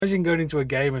Imagine going into a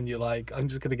game and you're like, I'm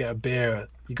just gonna get a beer.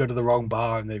 You go to the wrong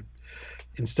bar and they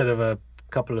instead of a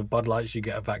couple of Bud Lights, you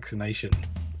get a vaccination.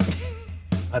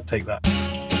 I'd take that.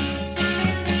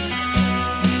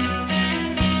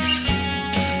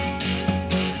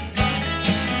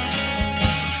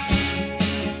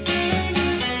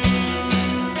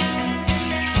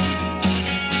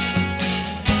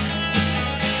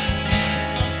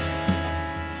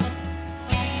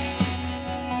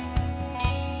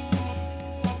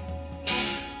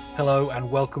 Hello and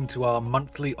welcome to our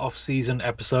monthly off-season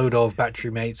episode of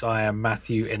Battery Mates. I am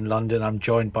Matthew in London. I'm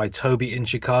joined by Toby in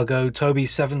Chicago. Toby,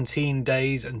 17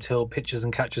 days until pitchers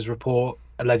and catchers report,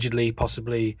 allegedly,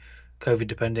 possibly, COVID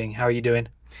depending. How are you doing?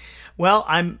 Well,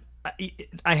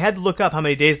 I had to look up how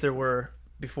many days there were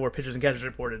before pitchers and catchers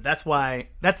reported. That's why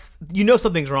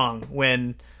something's wrong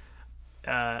when,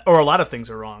 or a lot of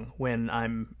things are wrong when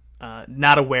I'm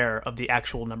not aware of the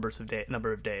actual number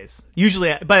of days.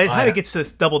 Usually, by the time it gets to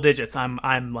double digits,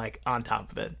 I'm like on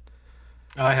top of it.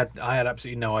 I had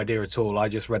absolutely no idea at all. I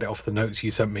just read it off the notes you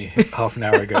sent me half an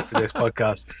hour ago for this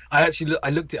podcast. I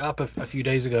looked it up a few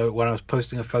days ago when I was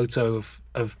posting a photo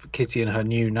of Kitty in her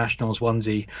new Nationals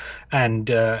onesie,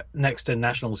 and next to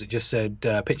Nationals it just said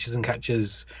pitchers and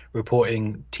catchers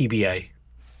reporting TBA.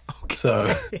 Okay.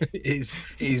 So it's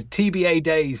TBA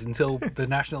days until the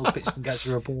Nationals pitchers and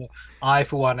catchers report. I,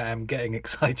 for one, am getting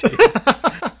excited.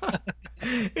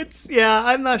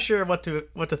 I'm not sure what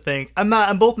to think.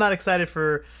 I'm both not excited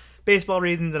for baseball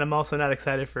reasons, and I'm also not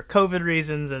excited for COVID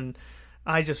reasons, and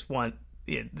I just want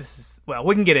we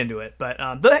can get into it,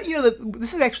 but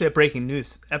this is actually a breaking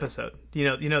news episode.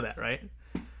 You know that, right?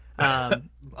 Are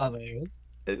they?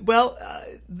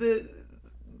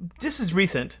 This is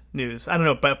recent news. I don't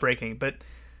know about breaking, but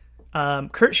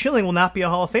Curt Schilling will not be a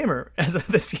Hall of Famer as of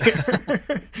this year.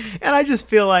 And I just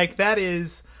feel like that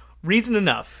is reason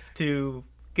enough to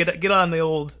get on the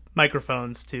old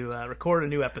microphones to record a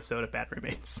new episode of Battery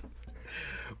Mates.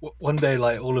 One day,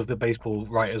 like, all of the baseball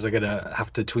writers are going to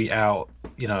have to tweet out,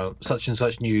 such and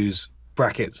such news,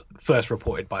 brackets, first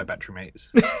reported by Battery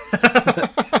Mates.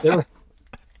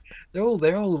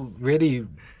 they're all really,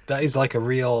 that is like a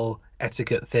real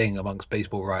etiquette thing amongst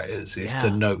baseball writers, is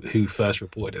to note who first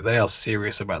reported it. They are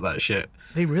serious about that shit.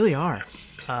 They really are.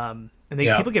 And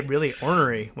people get really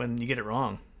ornery when you get it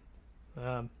wrong. We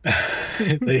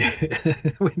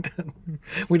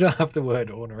don't have the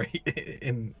word ornery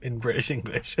in British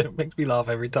English. It makes me laugh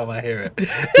every time I hear it.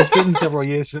 It's been several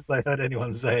years since I heard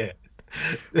anyone say it.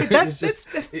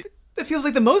 That feels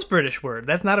like the most British word.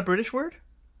 That's not a British word?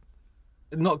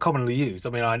 Not commonly used. I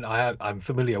mean, I'm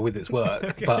familiar with its work,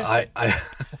 okay. But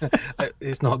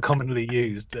it's not commonly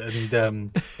used, and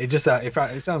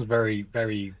it sounds very,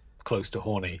 very close to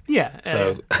horny. Yeah.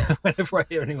 So whenever I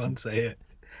hear anyone say it,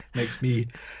 it makes me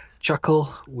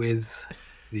chuckle with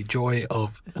the joy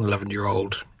of an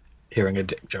 11-year-old hearing a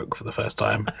dick joke for the first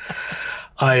time.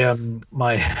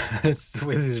 This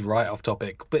is right off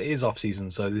topic, but it is off season,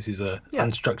 so this is a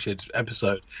unstructured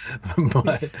episode.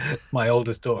 My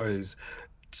oldest daughter is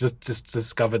just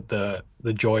discovered the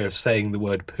joy of saying the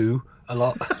word poo a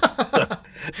lot.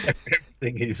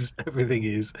 everything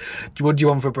is what do you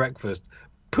want for breakfast?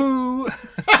 Poo.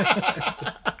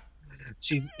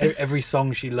 Every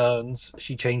song she learns,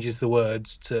 she changes the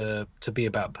words to be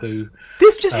about poo.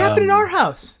 This just happened in our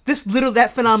house.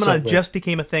 That phenomenon just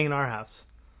became a thing in our house.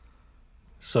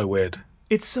 So weird.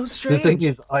 It's so strange. The thing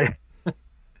is, I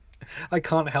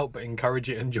can't help but encourage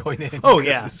it and join in. Oh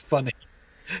yeah, it's funny.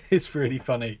 It's really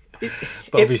funny.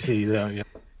 But obviously, and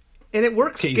it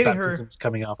works. Kitty's baptism's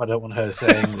coming up. I don't want her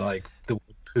saying like the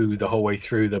word poo the whole way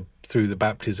through the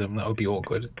baptism. That would be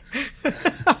awkward.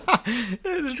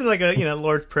 It's like a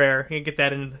Lord's Prayer. You get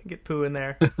that in, get poo in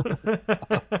there.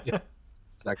 Yeah,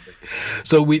 exactly.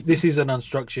 So this is an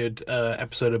unstructured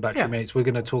episode of Battery Mates. We're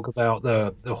going to talk about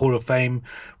the Hall of Fame.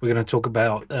 We're going to talk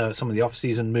about some of the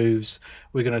off-season moves.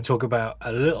 We're going to talk about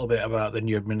a little bit about the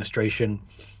new administration,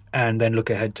 and then look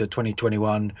ahead to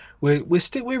 2021. We're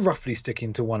roughly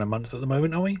sticking to one a month at the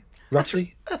moment, aren't we?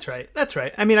 Roughly. That's right.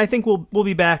 I mean, I think we'll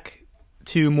be back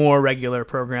to more regular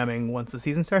programming once the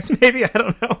season starts. Maybe, I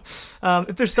don't know.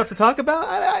 If there's stuff to talk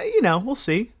about, we'll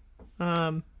see.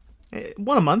 One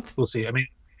a month. We'll see. I mean,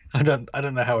 I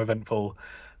don't know how eventful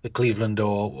the Cleveland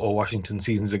or Washington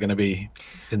seasons are going to be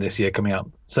in this year coming up.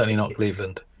 Certainly not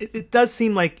Cleveland. It does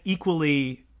seem like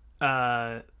equally. We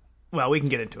can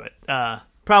get into it.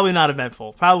 Probably not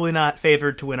eventful. Probably not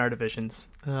favored to win our divisions.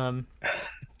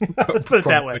 Let's put it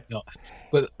that way. Not.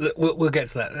 But we'll get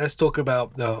to that. Let's talk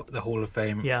about the Hall of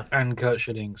Fame and Curt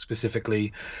Schilling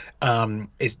specifically.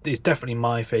 It's definitely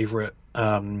my favorite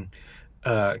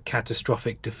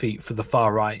catastrophic defeat for the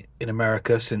far right in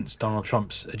America since Donald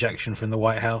Trump's ejection from the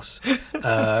White House.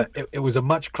 It was a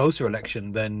much closer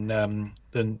election than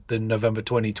November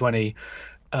 2020.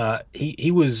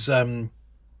 He was a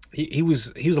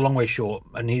long way short,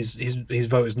 and his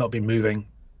vote has not been moving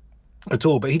at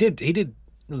all. But he did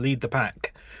lead the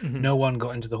pack. Mm-hmm. No one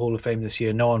got into the Hall of Fame this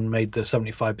year. No one made the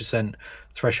 75%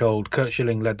 threshold. Curt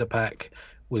Schilling led the pack,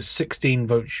 was 16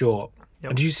 votes short. Yep.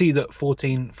 And did you see that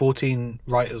 14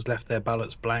 writers left their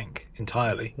ballots blank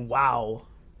entirely? Wow.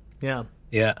 Yeah.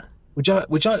 Yeah. Which I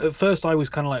at first I was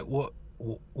kind of like, what?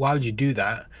 Why would you do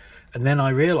that? And then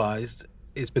I realized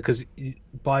it's because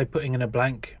by putting in a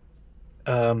blank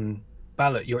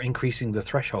ballot, you're increasing the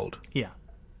threshold. Yeah.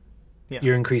 Yeah.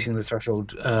 You're increasing the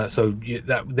threshold. So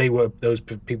those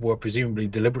people were presumably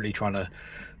deliberately trying to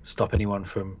stop anyone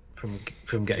from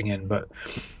getting in. But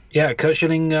yeah, Curt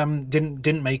Schilling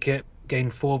didn't make it.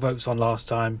 Gained 4 votes on last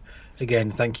time.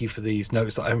 Again, thank you for these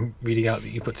notes that I'm reading out that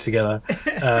you put together.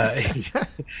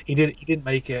 He didn't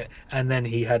make it, and then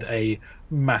he had a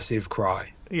massive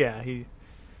cry. Yeah, he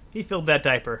filled that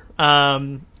diaper.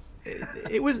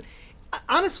 It was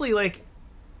honestly like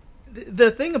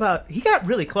the thing about he got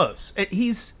really close.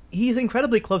 He's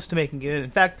incredibly close to making it in.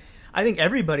 In fact, I think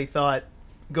everybody thought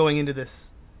going into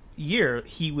this year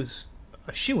he was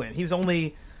a shoo-in. He was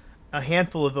only a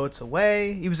handful of votes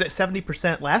away. He was at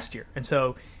 70% last year, and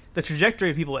so the trajectory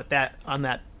of people on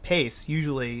that pace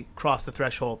usually cross the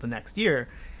threshold the next year.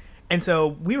 And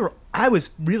so I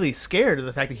was really scared of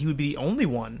the fact that he would be the only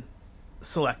one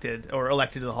selected or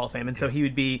elected to the Hall of Fame, and so he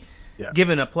would be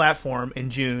given a platform in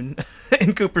June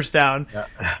in Cooperstown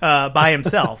by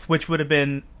himself, which would have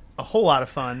been a whole lot of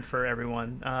fun for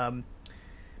everyone.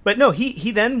 But no,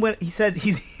 he then went. He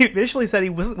initially said he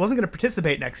wasn't going to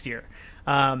participate next year.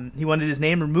 He wanted his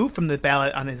name removed from the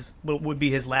ballot on what would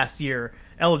be his last year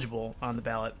eligible on the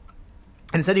ballot,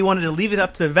 and said he wanted to leave it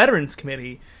up to the Veterans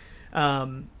Committee,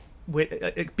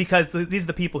 because these are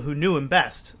the people who knew him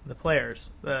best, the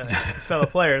players, his fellow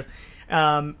players.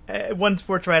 One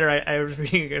sports writer I was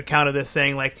reading an account of this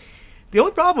saying like, the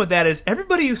only problem with that is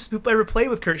everybody who ever played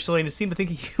with Curt Schilling seemed to think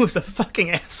he was a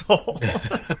fucking asshole.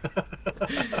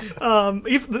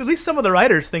 At least some of the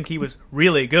writers think he was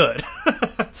really good.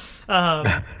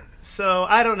 So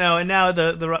I don't know. And now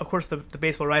of course the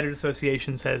Baseball Writers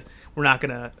Association says we're not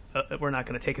gonna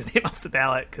take his name off the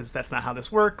ballot because that's not how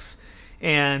this works.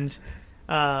 And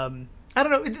I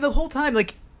don't know. The whole time,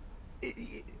 like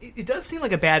it does seem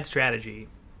like a bad strategy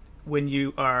when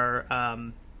you are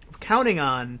counting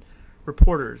on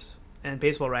reporters and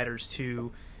baseball writers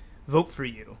to vote for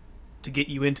you to get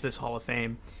you into this Hall of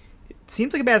Fame. It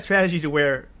seems like a bad strategy to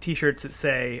wear T-shirts that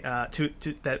say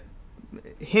that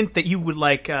hint that you would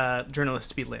like journalists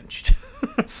to be lynched.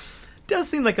 Does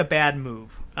seem like a bad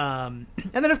move. And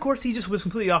then of course he just was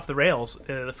completely off the rails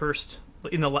in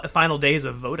the final days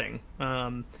of voting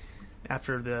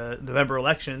after the November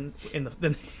election.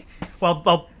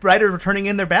 While writers were turning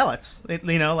in their ballots,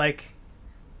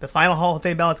 the final Hall of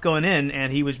Fame ballots going in,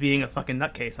 and he was being a fucking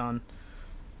nutcase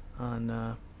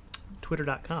on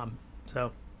Twitter.com.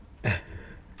 So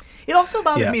it also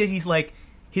bothers me that he's like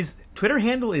his Twitter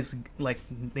handle is like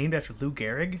named after Lou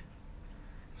Gehrig.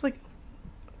 It's like,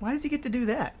 why does he get to do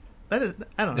that? That is,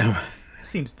 I don't know. It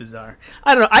seems bizarre.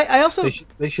 I don't know. I also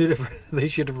they should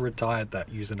have retired that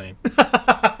username.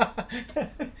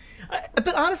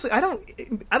 But honestly, I don't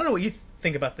know what you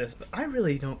think about this, but I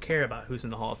really don't care about who's in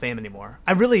the Hall of Fame anymore.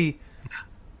 I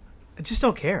just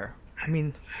don't care. I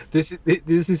mean, this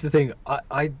is the thing.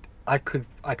 I could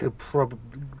probably,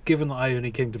 given that I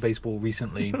only came to baseball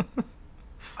recently,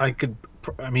 I could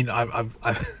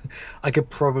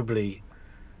probably,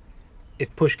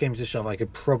 if push came to shove, I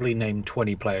could probably name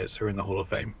 20 players who are in the Hall of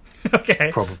Fame.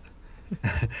 Okay. Probably.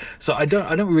 So I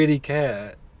don't really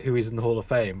care who is in the Hall of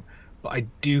Fame, but I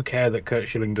do care that Curt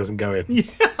Schilling doesn't go in. Yeah.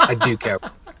 I do care.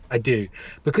 I do.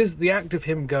 Because the act of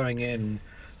him going in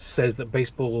says that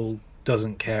baseball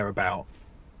doesn't care about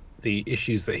the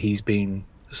issues that he's been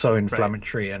so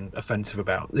inflammatory and offensive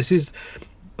about. This is,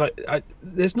 but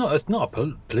it's not a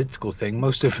political thing.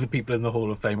 Most of the people in the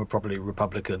Hall of Fame are probably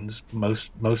Republicans.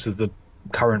 Most of the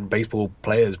current baseball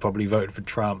players probably voted for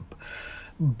Trump.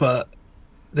 But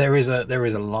there is a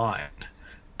line,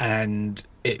 and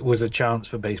it was a chance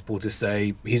for baseball to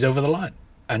say he's over the line.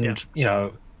 And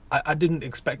I didn't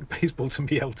expect baseball to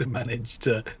be able to manage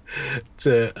to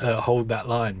hold that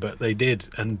line, but they did.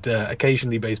 And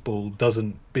occasionally baseball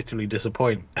doesn't bitterly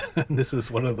disappoint. And this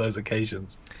was one of those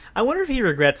occasions. I wonder if he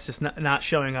regrets just not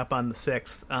showing up on the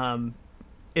 6th.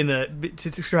 in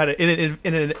to try to in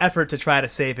an effort to try to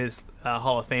save his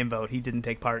Hall of Fame vote, he didn't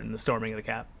take part in the storming of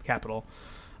the Capitol.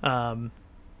 I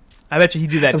bet you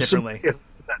he'd do that differently.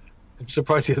 I'm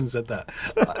surprised he hasn't said that.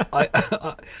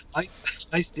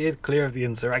 I steered clear of the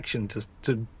insurrection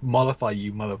to mollify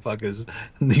you motherfuckers,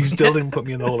 and you still didn't put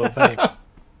me in the Hall of Fame.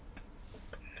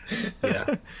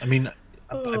 Yeah, I mean,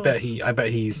 I bet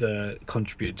he's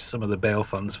contributed to some of the bail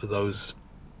funds for those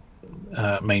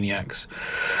maniacs.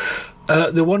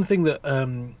 The one thing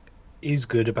that is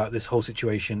good about this whole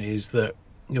situation is that,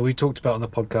 you know, we talked about on the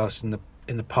podcast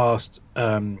in the past,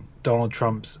 Donald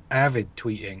Trump's avid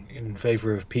tweeting in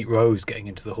favor of Pete Rose getting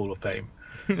into the Hall of Fame.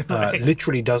 Right.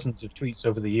 Literally dozens of tweets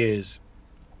over the years.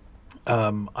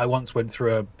 I once went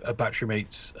through a Battery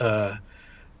Mates hour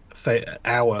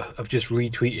of just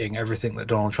retweeting everything that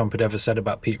Donald Trump had ever said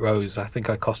about Pete Rose. I think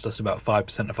I cost us about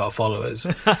 5% of our followers.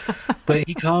 But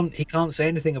he can't say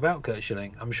anything about Curt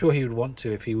Schilling. I'm sure he would want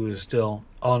to if he was still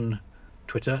on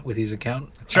Twitter with his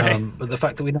account. That's right. But the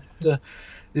fact that we don't have to,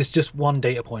 there's just one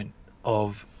data point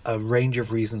of a range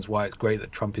of reasons why it's great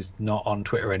that Trump is not on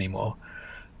Twitter anymore.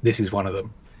 This is one of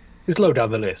them. It's low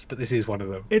down the list, but this is one of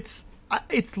them. It's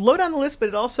low down the list, but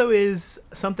it also is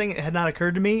something that had not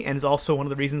occurred to me, and is also one of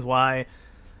the reasons why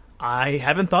I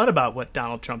haven't thought about what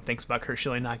Donald Trump thinks about Curt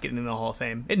Schilling not getting in the Hall of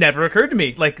Fame. It never occurred to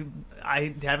me. Like,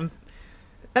 I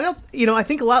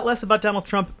think a lot less about Donald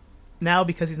Trump now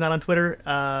because he's not on Twitter,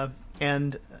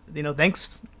 and, you know,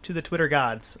 thanks to the Twitter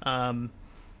gods for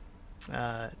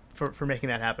making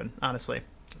that happen, honestly.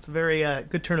 It's a very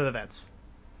good turn of events.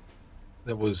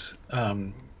 That was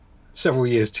several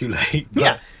years too late.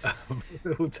 But, yeah.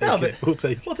 We'll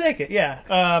take it.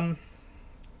 Yeah.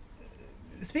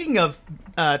 Speaking of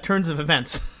turns of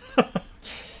events,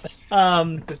 so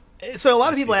a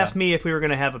lot of people asked me if we were going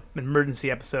to have an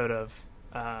emergency episode of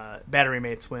Battery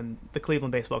Mates when the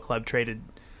Cleveland Baseball Club traded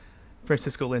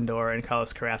Francisco Lindor and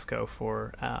Carlos Carrasco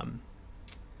for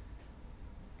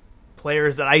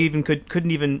players that I even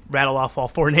couldn't even rattle off all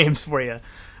four names for you.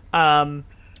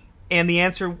 And the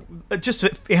answer, just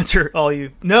to answer all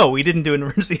you, no, we didn't do an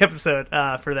emergency episode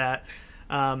for that.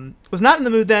 Was not in the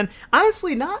mood then.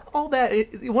 Honestly, not all that.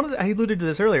 I alluded to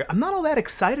this earlier. I'm not all that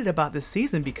excited about this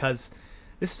season because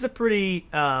this is a pretty.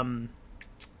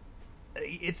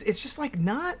 It's just like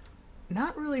not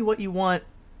really what you want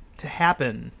to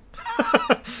happen.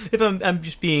 If I'm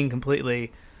just being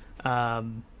completely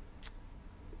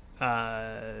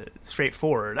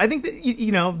straightforward, I think that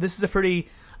you know this is a pretty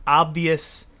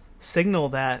obvious signal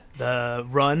that the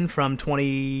run from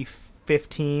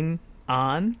 2015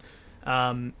 on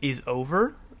is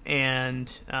over,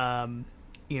 and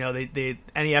you know they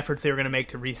any efforts they were going to make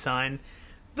to re-sign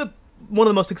one of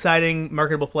the most exciting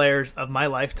marketable players of my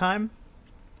lifetime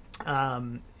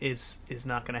is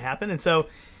not going to happen. And so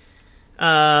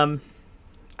I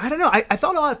don't know, I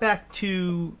thought a lot back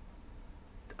to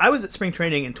I was at spring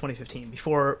training in 2015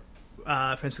 before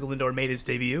Francisco Lindor made his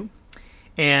debut.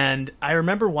 And I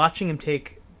remember watching him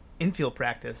take infield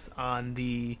practice on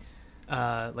the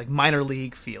like minor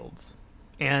league fields,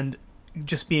 and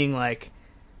just being like,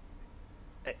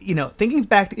 you know, thinking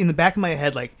back in the back of my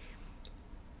head, like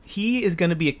he is going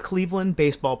to be a Cleveland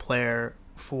baseball player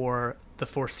for the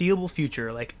foreseeable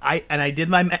future. Like I did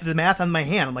the math on my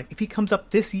hand. I'm like, if he comes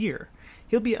up this year,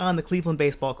 he'll be on the Cleveland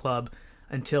Baseball Club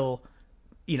until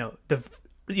the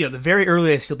very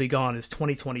earliest he'll be gone is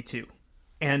 2022.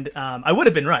 And I would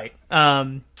have been right,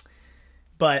 but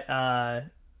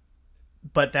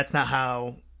that's not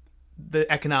how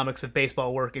the economics of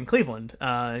baseball work in Cleveland.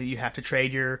 You have to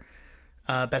trade your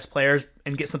best players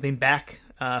and get something back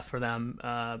for them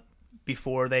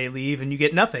before they leave, and you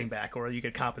get nothing back, or you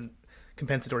get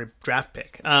compensatory draft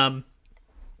pick.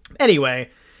 Anyway,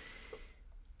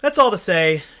 that's all to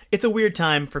say. It's a weird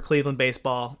time for Cleveland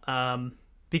baseball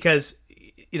because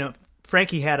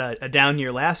Frankie had a down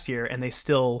year last year, and they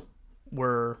still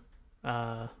were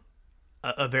a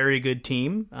very good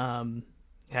team.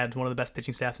 Had one of the best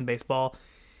pitching staffs in baseball.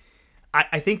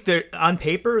 I think they're on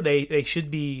paper they should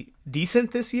be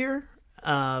decent this year,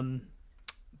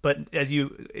 but as you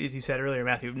said earlier,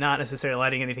 Matthew, not necessarily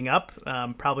lighting anything up.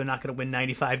 Probably not going to win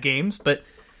 95 games, but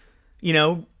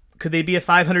could they be a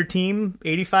 500 team,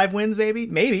 85 wins,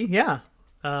 maybe, yeah.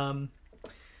 I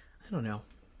don't know.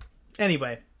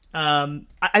 Anyway.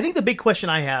 I think the big question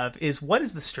I have is, what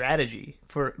is the strategy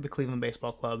for the Cleveland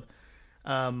Baseball Club?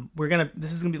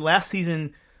 This is gonna be the last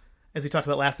season, as we talked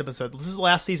about last episode. This is the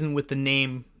last season with the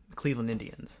name Cleveland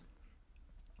Indians,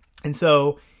 and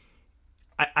so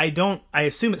I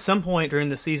assume at some point during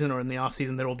the season or in the off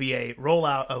season there will be a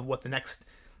rollout of what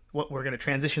we're going to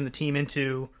transition the team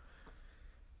into.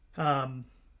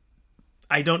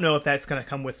 I don't know if that's going to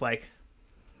come with like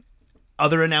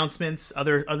other announcements,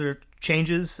 other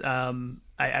changes.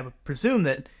 I would presume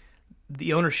that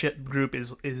the ownership group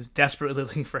is desperately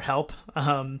looking for help.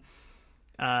 For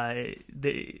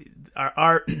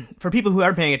people who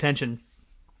aren't paying attention,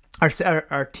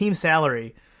 our team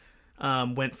salary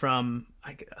went from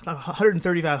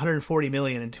 135, 140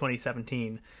 million in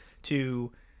 2017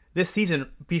 to this season.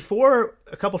 Before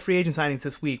a couple free agent signings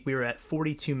this week, we were at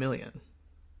 42 million.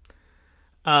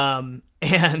 And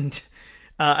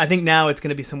I think now it's going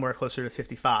to be somewhere closer to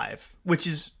 55, which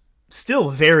is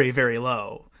still very, very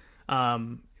low.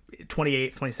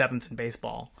 28th, 27th in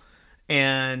baseball.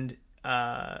 And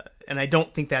I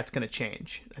don't think that's going to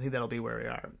change. I think that'll be where we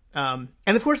are.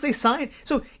 And of course they signed.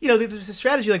 So, there's a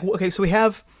strategy like, okay, so we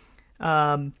have,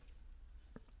 we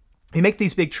make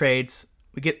these big trades,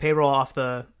 we get payroll off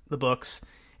the books,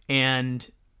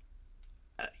 and,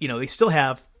 they still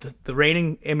have the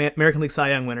reigning American League Cy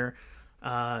Young winner,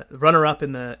 runner-up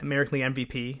in the American League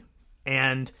MVP,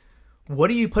 and what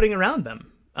are you putting around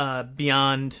them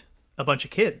beyond a bunch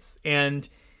of kids? And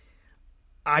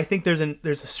I think there's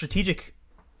a strategic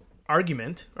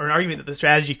argument, or an argument that the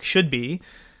strategy should be,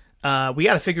 we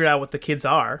got to figure out what the kids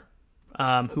are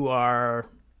who are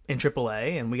in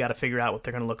AAA, and we got to figure out what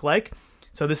they're going to look like.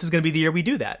 So this is going to be the year we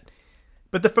do that.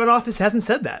 But the front office hasn't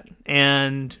said that,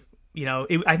 and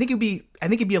I think it'd be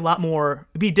a lot more.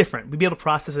 It'd be different. We'd be able to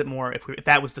process it more if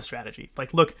that was the strategy.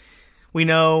 Like, look, we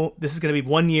know this is going to be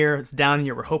 1 year. It's a down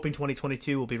year. We're hoping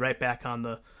 2022 will be right back on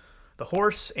the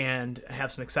horse and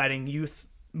have some exciting youth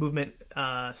movement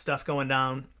stuff going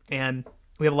down. And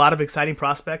we have a lot of exciting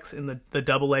prospects in the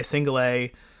AA, single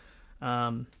A.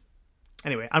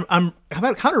 Anyway, I'm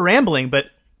kind of rambling, but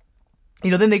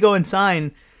then they go and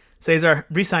re-sign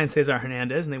Cesar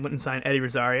Hernandez, and they went and signed Eddie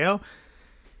Rosario.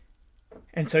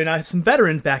 And so now I have some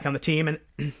veterans back on the team, and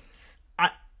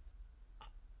I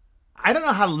don't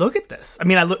know how to look at this. I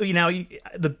mean,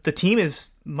 the team is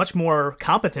much more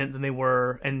competent than they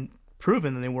were and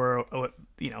proven than they were,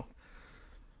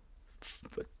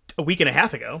 a week and a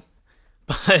half ago,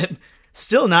 but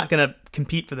still not going to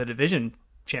compete for the division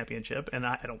championship, and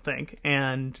I don't think.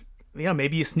 And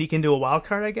maybe you sneak into a wild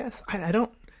card, I guess. I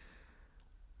don't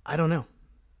know.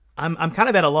 I'm kind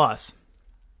of at a loss.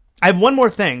 I have one more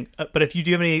thing, but if you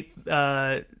do have any,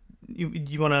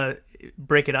 you want to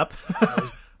break it up?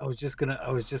 I was just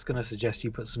gonna suggest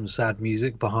you put some sad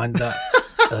music behind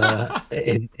that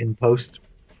in post.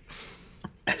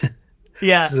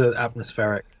 Yeah, this is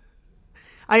atmospheric.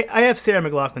 I have Sarah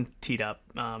McLachlan teed up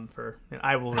for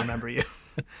 "I Will Remember You,"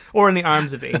 or "In the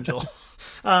Arms of Angel."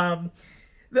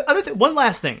 The other thing, one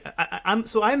last thing. I'm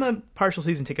a partial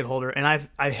season ticket holder, and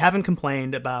I haven't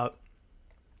complained about.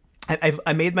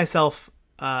 I made myself.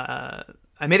 I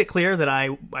made it clear that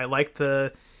I like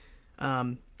the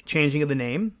changing of the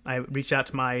name. I reached out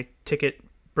to my ticket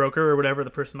broker or whatever,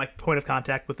 my point of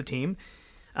contact with the team.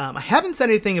 I haven't said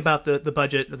anything about the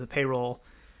budget or the payroll,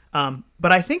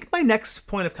 but I think my next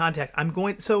point of contact,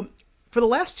 so for the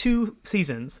last 2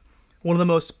 seasons, one of the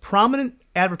most prominent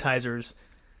advertisers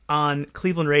on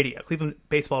Cleveland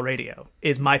baseball radio,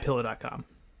 is MyPillow.com.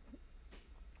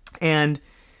 And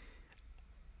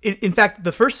in fact,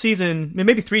 the first season,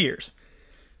 maybe 3 years,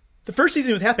 the first season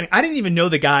it was happening, I didn't even know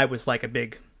the guy was like a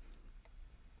big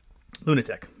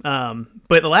lunatic.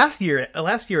 But the last year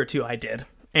or two, I did,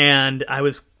 and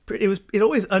it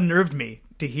always unnerved me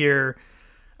to hear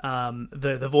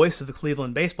the voice of the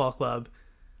Cleveland Baseball Club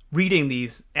reading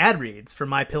these ad reads for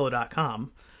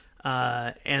MyPillow.com,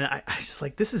 and I just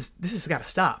like, this has got to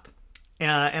stop.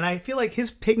 And I feel like his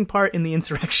taking part in the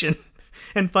insurrection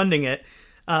and funding it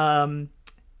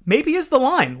maybe is the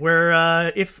line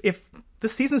where if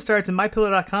this season starts and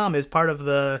MyPillow.com is part of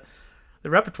the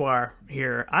repertoire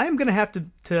here, I'm going to have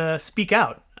to speak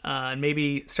out and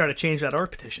maybe start a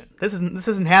Change.org petition. This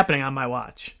isn't happening on my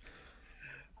watch.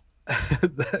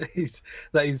 That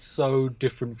is so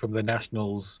different from the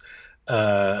Nationals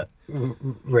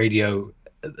radio.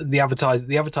 The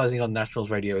advertising on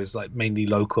Nationals radio is like mainly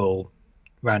local,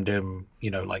 random,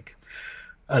 like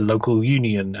a local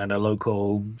union and a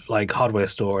local like hardware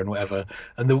store and whatever.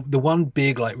 And the one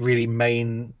big like really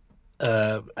main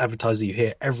advertiser you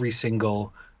hear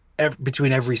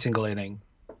between every single inning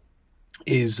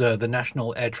is the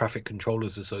National Air Traffic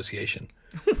Controllers Association.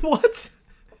 What?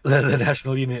 The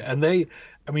national union, and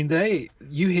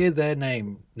you hear their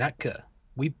name, NATCA.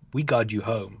 We guide you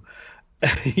home.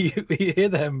 you hear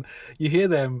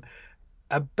them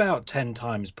about 10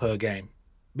 times per game,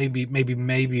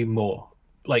 maybe more,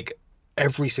 like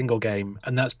every single game,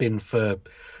 and that's been for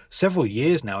several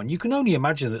years now, and you can only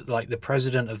imagine that like the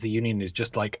president of the union is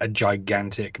just like a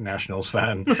gigantic Nationals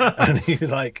fan, and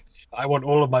he's like, I want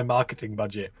all of my marketing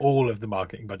budget, all of the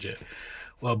marketing budget.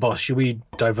 Well, boss, should we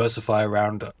diversify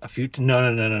around a few?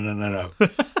 No.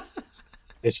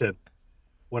 Listen,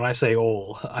 when I say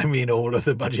all, I mean all of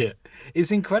the budget.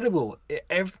 It's incredible.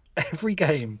 Every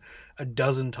game, a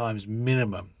dozen times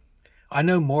minimum. I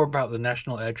know more about the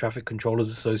National Air Traffic Controllers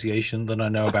Association than I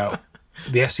know about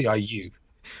the SEIU.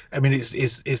 I mean,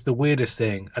 it's the weirdest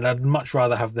thing, and I'd much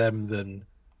rather have them than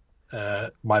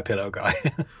My Pillow guy.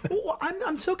 Well,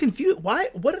 I'm so confused. Why?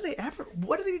 What do they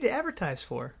need to advertise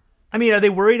for? I mean, are they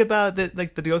worried about that?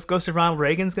 Like the ghost of Ronald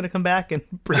Reagan's going to come back and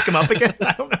break him up again?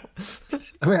 I don't know.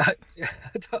 I mean,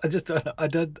 I just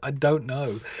don't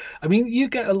know. I mean, you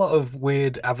get a lot of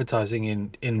weird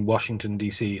advertising in Washington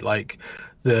D.C. Like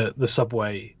the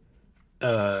subway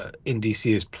in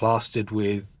D.C. is plastered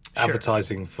with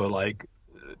advertising for like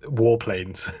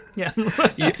warplanes. Yeah.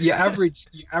 your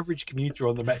average commuter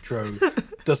on the metro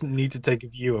doesn't need to take a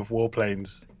view of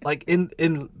warplanes. Like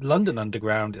in London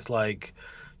Underground, it's like,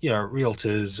 you know,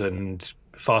 realtors and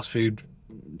fast food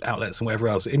outlets and whatever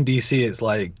else. In DC, it's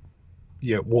like,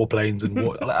 you know, warplanes and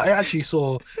I actually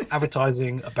saw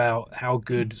advertising about how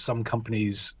good some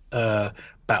companies'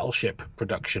 battleship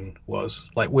production was.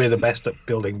 Like, we're the best at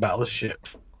building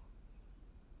battleships.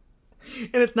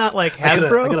 And it's not like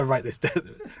Hasbro. I gotta write this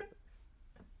down.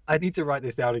 I need to write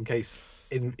this down in case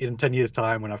in 10 years'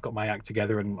 time, when I've got my act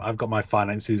together and I've got my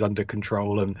finances under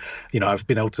control and, you know, I've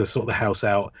been able to sort the house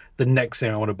out, the next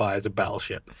thing I want to buy is a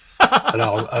battleship. And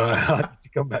I need to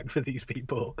come back for these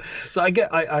people. So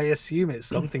I assume it's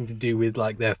something to do with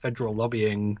like their federal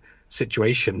lobbying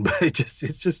situation, but it's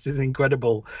just an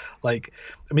incredible, like,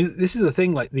 I mean, this is the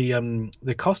thing, like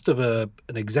the cost of an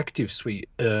executive suite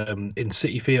in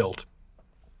Citi Field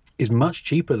is much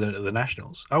cheaper than at the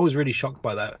Nationals. I was really shocked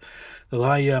by that,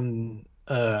 because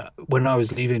when I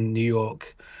was leaving New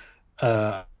York,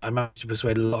 I managed to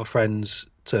persuade a lot of friends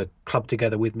to club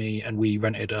together with me, and we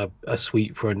rented a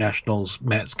suite for a Nationals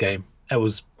Mets game. It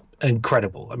was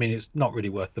incredible. I mean, it's not really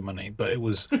worth the money, but it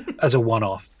was as a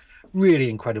one-off,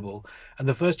 really incredible. And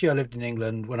the first year I lived in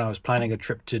England, when I was planning a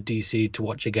trip to DC to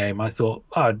watch a game, I thought,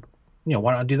 why don't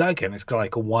I do that again? It's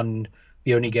like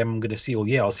the only game I'm going to see all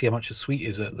year. I'll see how much a suite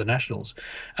is at the Nationals,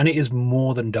 and it is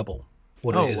more than double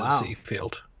what it is at Citi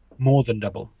Field. More than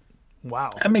double.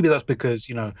 Wow. And maybe that's because,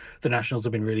 you know, the Nationals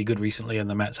have been really good recently and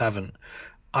the Mets haven't.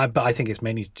 But I think it's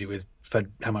mainly to do with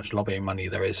how much lobbying money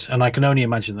there is. And I can only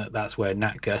imagine that's where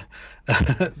NATCA,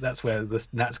 that's where the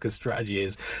NATCA strategy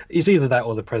is. It's either that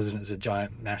or the president's a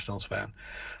giant Nationals fan.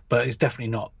 But it's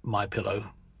definitely not My Pillow.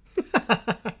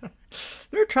 I've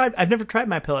never tried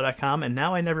MyPillow.com, and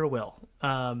now I never will.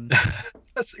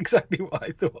 That's exactly what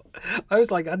I thought. I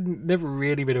was like, I'd never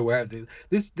really been aware of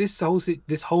this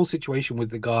whole situation with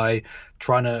the guy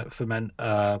trying to foment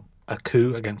a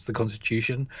coup against the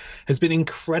Constitution has been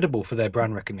incredible for their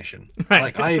brand recognition.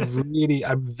 Right. Like,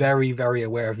 I'm very, very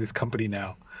aware of this company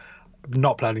now. I'm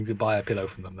not planning to buy a pillow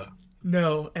from them though.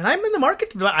 No, and I'm in the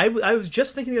market. I was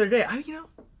just thinking the other day.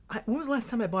 When was the last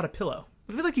time I bought a pillow?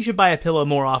 I feel like you should buy a pillow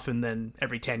more often than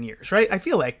every 10 years, right? I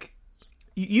feel like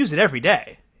you use it every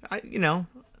day.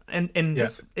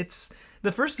 It's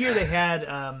the first year they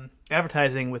had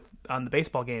advertising on the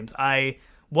baseball games. I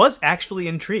was actually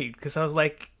intrigued because I was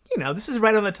like, this is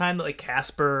right on the time that like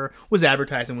Casper was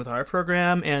advertising with our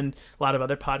program and a lot of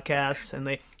other podcasts, and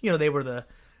they were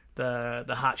the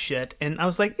hot shit. And I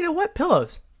was like, you know what,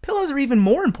 pillows are even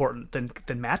more important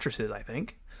than mattresses, I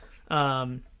think.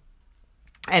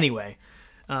 Anyway,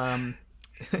 yeah.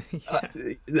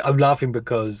 I'm laughing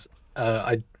because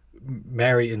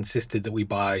Mary insisted that we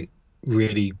buy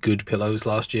really good pillows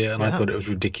last year, and I thought it was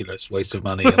ridiculous waste of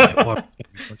money. And like, why am I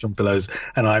spending so much on pillows?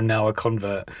 And I'm now a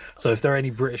convert. So if there are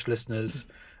any British listeners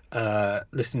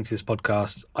listening to this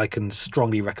podcast, I can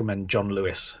strongly recommend John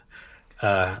Lewis,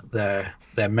 their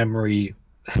memory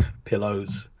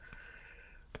pillows.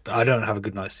 I don't have a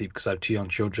good night's sleep because I have 2 young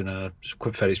children and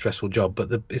a fairly stressful job,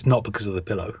 but it's not because of the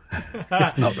pillow.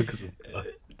 It's not because of the pillow.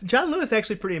 John Lewis is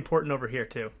actually pretty important over here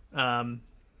too.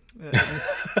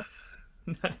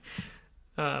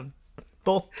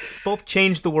 Both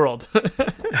changed the world.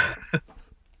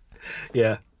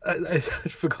 Yeah, I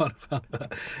forgot about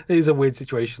that. It is a weird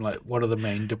situation. Like, one of the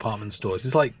main department stores.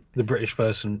 It's like the British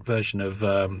version of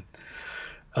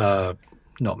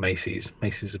not Macy's.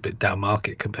 Macy's is a bit down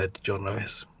market compared to John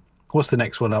Lewis. What's the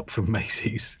next one up from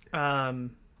Macy's? Like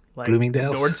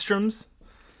Bloomingdale's?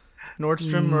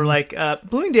 Nordstrom, or like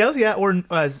Bloomingdale's, yeah, or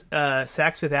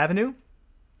Saks Fifth Avenue.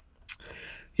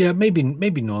 Yeah, maybe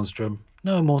Nordstrom.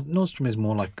 No, more Nordstrom is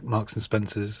more like Marks and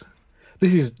Spencers.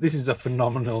 This is a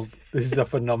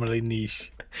phenomenally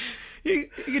niche. You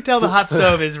can tell the hot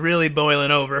stove is really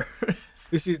boiling over.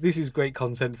 This is great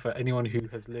content for anyone who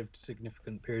has lived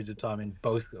significant periods of time in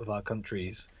both of our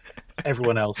countries.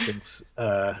 Everyone else thinks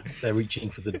they're reaching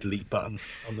for the delete button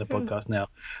on the podcast now.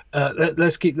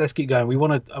 Let's keep going.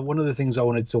 One of the things I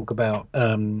want to talk about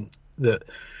that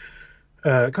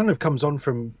kind of comes on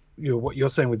from what you're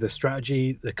saying with the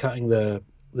strategy, the cutting the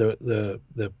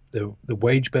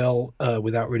wage bill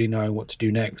without really knowing what to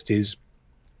do next is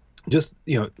just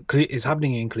it's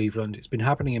happening in Cleveland. It's been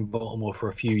happening in Baltimore for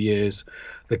a few years.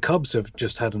 The Cubs have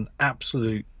just had an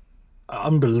absolute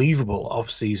unbelievable off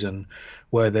season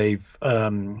where they've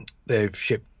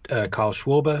shipped Kyle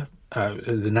Schwarber.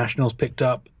 The Nationals picked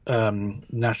up.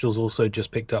 Nationals also just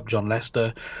picked up John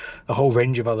Lester, a whole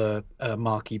range of other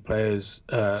marquee players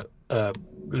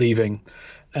leaving,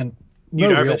 and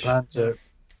no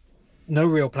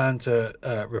real plan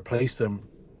to replace them.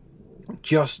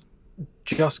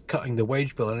 Just cutting the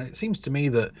wage bill. And it seems to me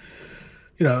that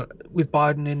with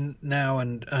Biden in now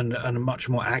and a much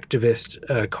more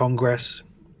activist Congress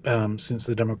since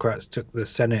the Democrats took the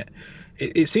Senate,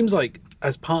 it seems like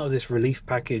as part of this relief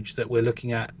package that we're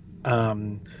looking at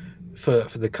for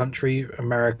the country,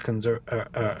 Americans are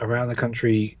around the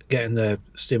country getting the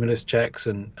stimulus checks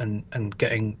and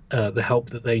getting the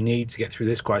help that they need to get through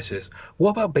this crisis.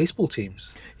 What about baseball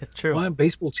teams? It's true. Why aren't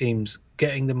baseball teams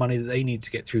getting the money that they need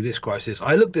to get through this crisis?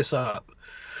 I looked this up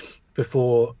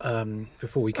before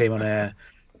we came on air,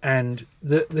 and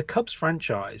the Cubs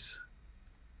franchise,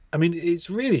 I mean, it's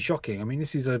really shocking. I mean,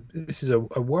 this is a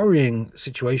worrying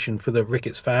situation for the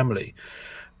Ricketts family.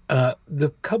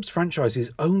 The Cubs franchise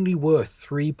is only worth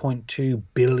 $3.2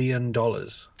 billion.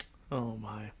 Oh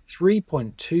my!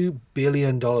 $3.2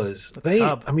 billion.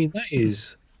 I mean, that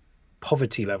is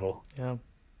poverty level. Yeah.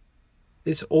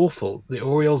 It's awful. The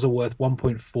Orioles are worth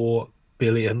 $1.4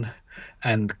 billion,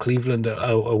 and Cleveland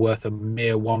are worth a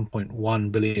mere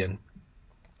 $1.1 billion.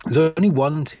 There's only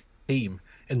one team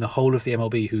in the whole of the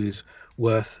MLB who's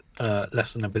worth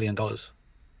less than $1 billion.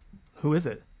 Who is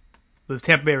it? The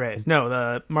Tampa Bay Rays. No,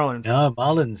 the Marlins. No,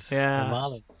 Marlins. Yeah. The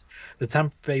Marlins. The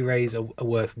Tampa Bay Rays are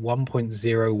worth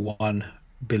 $1.01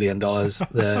 billion.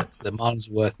 The Marlins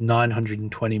are worth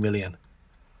 $920 million.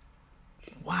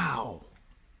 Wow.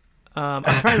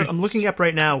 I'm looking up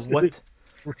right now what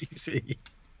crazy.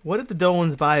 What did the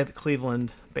Dolans buy the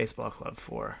Cleveland Baseball Club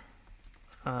for?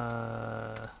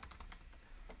 Let's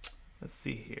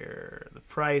see here. The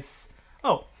price.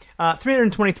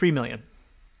 $323 million.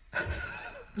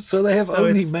 So they have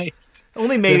only made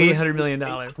 $800 million.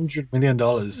 $800 million.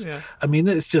 Yeah. I mean,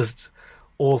 it's just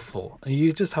awful. And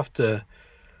you just have to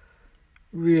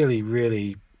really,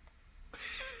 really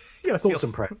thoughts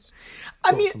and prayers.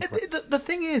 I mean, the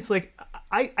thing is, like,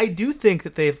 I do think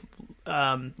that they've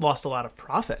lost a lot of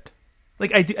profit.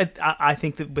 Like, I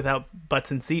think that without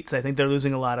butts and seats, I think they're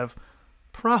losing a lot of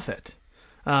profit.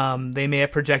 They may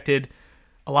have projected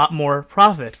a lot more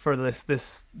profit for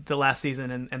the last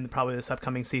season and probably this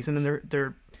upcoming season, and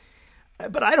they're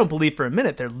but I don't believe for a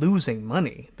minute they're losing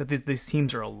money, that these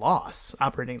teams are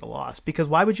operating at a loss, because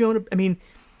why would you own I mean,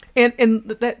 and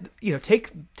that,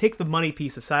 take the money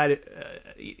piece aside,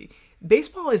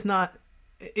 baseball is not,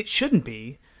 it shouldn't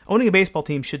be, owning a baseball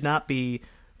team should not be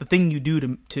the thing you do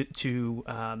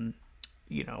to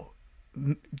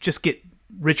just get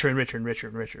richer and richer and richer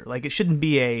and richer. Like, it shouldn't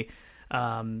be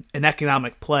an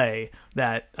economic play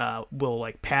that will,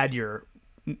 like, pad your,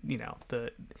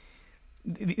 the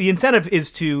incentive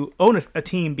is to own a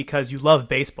team because you love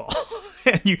baseball.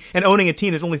 and owning a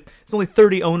team, there's only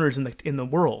 30 owners in the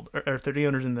world, or 30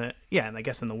 owners and I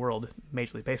guess in the world,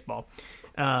 Major League Baseball,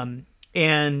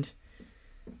 and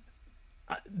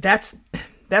that's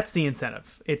the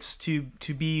incentive. It's to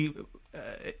be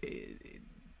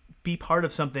part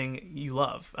of something you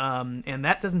love, and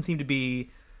that doesn't seem to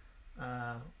be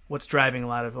what's driving a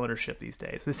lot of ownership these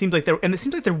days. It seems like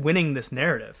they're winning this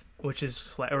narrative, which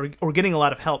is or getting a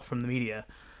lot of help from the media,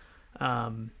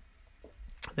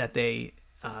 that they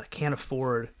can't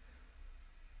afford.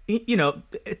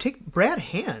 Take Brad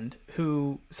Hand,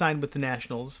 who signed with the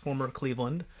Nationals, former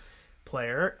Cleveland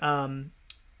player.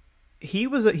 He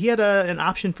had an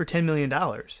option for $10 million,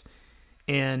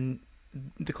 and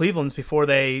the Clevelands, before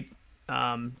they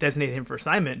designated him for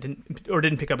assignment,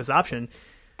 didn't pick up his option,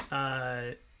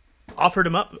 offered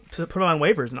him up to put him on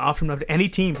waivers and offered him up to any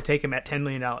team to take him at $10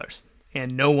 million,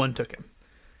 and no one took him.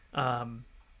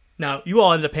 Now, you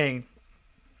all ended up paying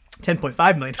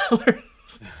 $10.5 million,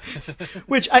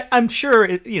 which I'm sure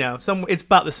it's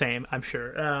about the same. I'm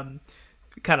sure,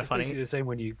 kind of It's funny. basically the same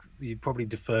when you probably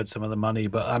deferred some of the money,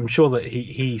 but I'm sure that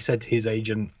he said to his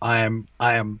agent, I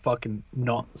am fucking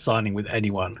not signing with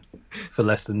anyone for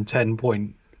less than 10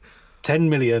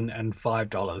 million and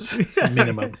 $5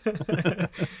 minimum.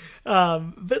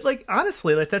 But like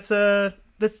honestly, like that's to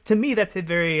me that's a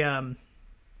very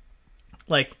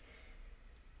like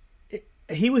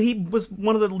he was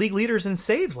one of the league leaders in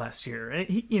saves last year,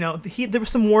 and there were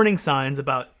some warning signs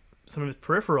about some of his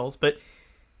peripherals, but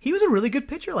he was a really good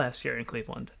pitcher last year in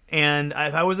Cleveland. And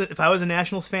if I was a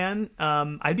Nationals fan,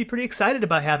 I'd be pretty excited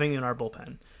about having him in our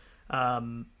bullpen. I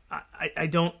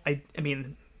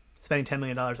mean, spending $10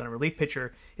 million on a relief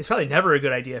pitcher is probably never a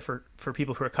good idea for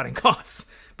people who are cutting costs.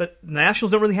 But the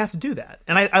Nationals don't really have to do that.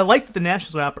 And I like that the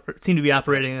Nationals seem to be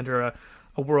operating under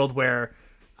a world where,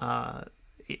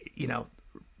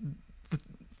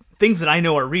 things that I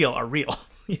know are real are real.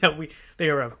 They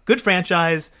are a good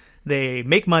franchise. They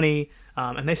make money,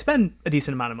 and they spend a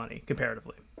decent amount of money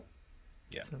comparatively.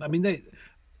 Yeah, so. I mean,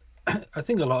 I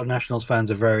think a lot of Nationals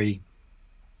fans are very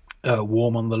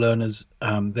warm on the Lerners.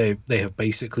 They have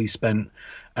basically spent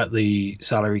at the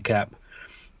salary cap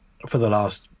for the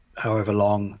last however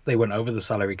long. They went over the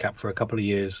salary cap for a couple of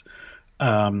years.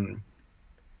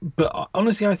 But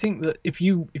honestly, I think that if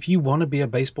you want to be a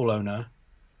baseball owner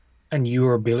and you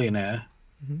are a billionaire,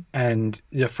 mm-hmm. and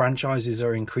the franchises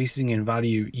are increasing in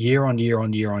value year on year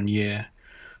on year on year,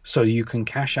 so you can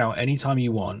cash out anytime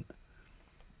you want,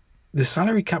 the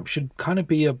salary cap should kind of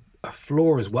be a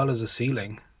floor as well as a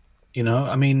ceiling.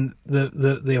 I mean,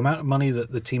 the amount of money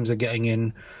that the teams are getting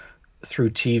in through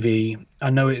TV, I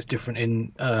know it's different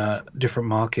in different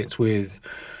markets with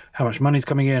how much money's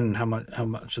coming in, how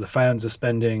much the fans are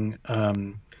spending.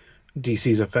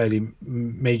 DC's a fairly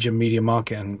major media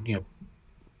market, and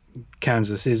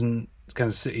Kansas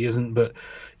City isn't. But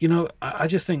I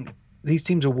just think these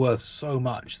teams are worth so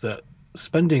much that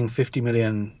spending $50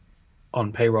 million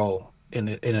on payroll in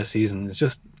a season is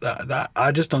just that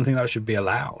I just don't think that should be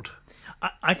allowed.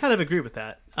 I kind of agree with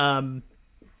that.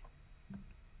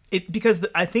 Because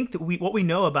I think that what we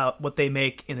know about what they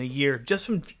make in a year just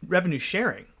from revenue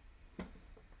sharing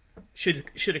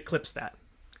should eclipse that.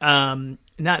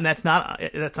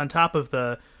 That's on top of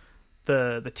the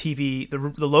TV,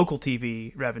 the local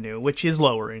TV revenue, which is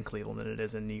lower in Cleveland than it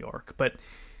is in New York, but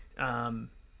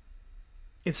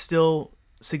it's still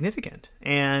significant.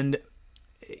 And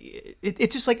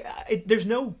it's just like there's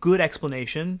no good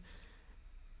explanation.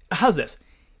 How's this?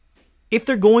 If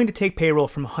they're going to take payroll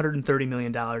from $130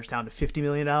 million down to $50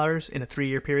 million in a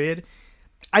 3-year period,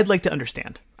 I'd like to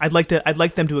understand. I'd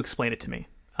like them to explain it to me.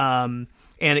 And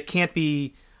it can't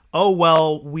be, oh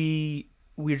well, we're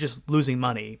just losing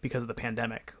money because of the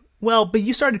pandemic. Well, but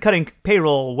you started cutting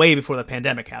payroll way before the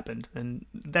pandemic happened, and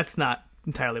that's not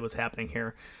entirely what's happening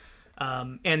here.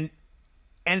 And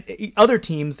other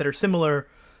teams that are similar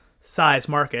size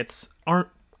markets aren't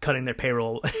cutting their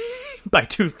payroll by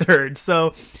 2/3.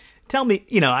 So tell me,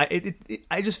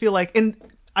 I just feel like, and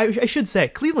I should say,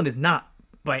 Cleveland is not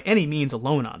by any means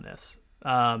alone on this.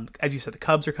 As you said, the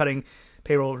Cubs are cutting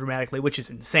payroll dramatically, which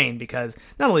is insane because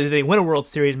not only did they win a World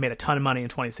Series and made a ton of money in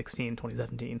 2016,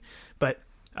 2017, but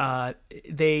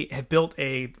they have built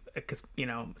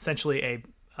essentially a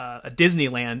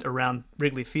Disneyland around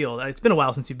Wrigley Field. It's been a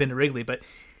while since you've been to Wrigley, but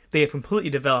they have completely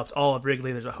developed all of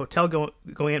Wrigley. There's a hotel going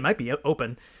in, it might be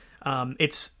open.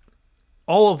 It's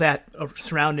all of that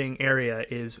surrounding area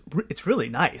it's really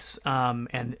nice, and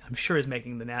I'm sure is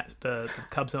making the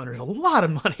Cubs owners a lot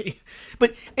of money.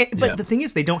 But the thing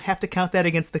is, they don't have to count that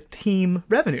against the team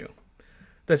revenue.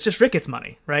 That's just Ricketts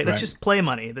money, right? That's just play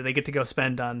money that they get to go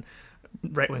spend on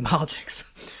right-wing politics.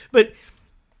 But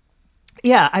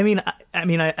yeah, I mean,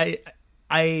 and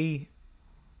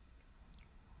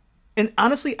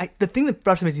honestly, the thing that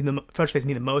frustrates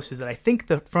me the most is that I think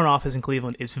the front office in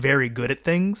Cleveland is very good at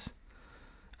things.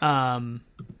 And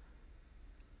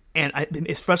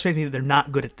it frustrates me that they're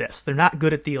not good at this. They're not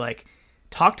good at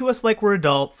talk to us like we're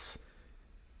adults.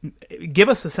 Give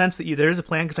us a sense that there is a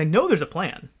plan, because I know there's a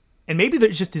plan. And maybe there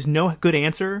just is no good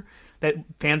answer that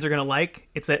fans are going to like.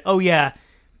 It's that, oh yeah,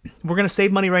 we're going to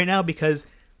save money right now because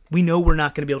we know we're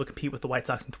not going to be able to compete with the White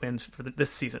Sox and Twins for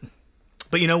this season.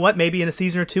 But you know what? Maybe in a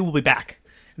season or two we'll be back.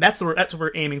 That's what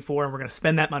we're aiming for, and we're going to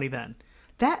spend that money then.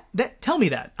 Tell me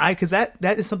that, because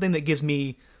that is something that gives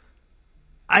me.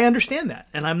 I understand that,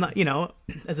 and I'm not,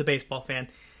 as a baseball fan.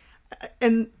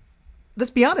 And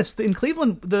let's be honest, in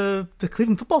Cleveland, the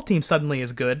Cleveland football team suddenly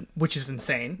is good, which is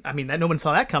insane. I mean, no one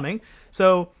saw that coming.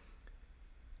 So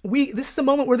this is a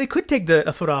moment where they could take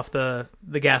a foot off the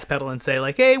gas pedal and say,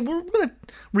 hey, we're going to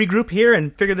regroup here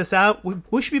and figure this out.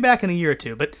 We should be back in a year or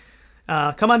two. But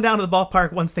come on down to the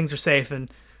ballpark once things are safe, and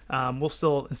we'll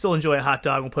still enjoy a hot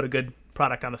dog. We'll put a good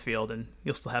product on the field, and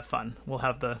you'll still have fun. We'll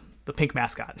have the pink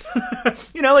mascot.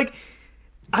 Like,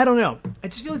 I don't know. I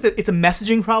just feel like it's a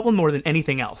messaging problem more than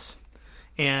anything else.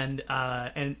 And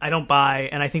I don't buy,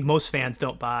 and I think most fans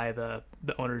don't buy the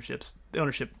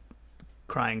ownership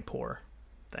crying poor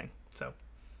thing. So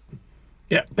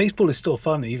yeah, baseball is still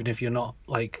fun, even if you're not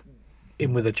like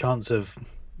in with a chance of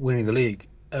winning the league,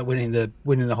 winning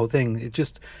the whole thing.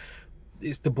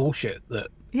 It's the bullshit that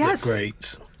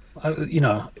grates.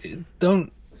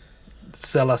 Don't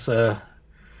sell us a.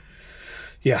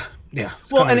 Yeah.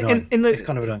 Well, and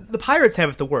the Pirates have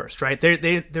it the worst, right?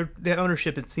 Their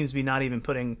ownership, it seems to be not even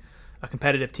putting a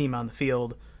competitive team on the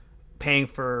field, paying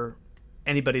for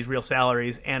anybody's real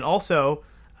salaries, and also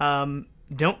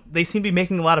they seem to be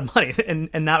making a lot of money and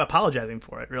not apologizing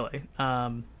for it, really.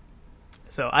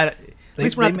 So at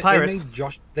least we're not the Pirates.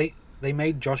 They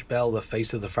made Josh Bell the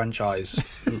face of the franchise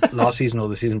last season or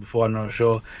the season before, I'm not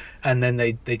sure, and then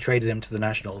they traded him to the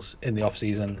Nationals in the off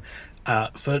season.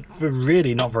 For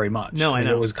really not very much. No, I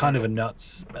know. It was kind of a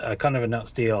nuts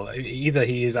deal. Either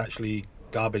he is actually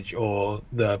garbage or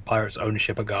the Pirates'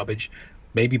 ownership are garbage.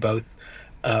 Maybe both.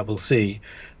 We'll see.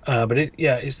 But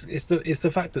it's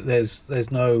the fact that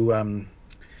there's no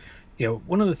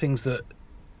one of the things that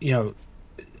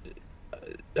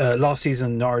last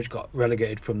season Norwich got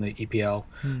relegated from the EPL.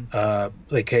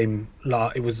 They came.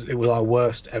 It was our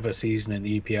worst ever season in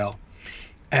the EPL,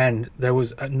 and there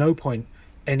was at no point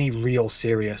any real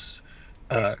serious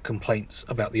complaints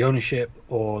about the ownership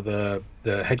or the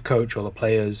head coach or the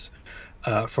players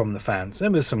from the fans.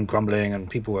 There was some grumbling and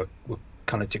people were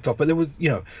kind of ticked off, but there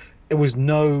was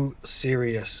no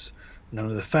serious, none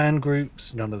of the fan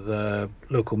groups, none of the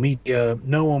local media,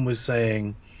 no one was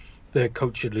saying the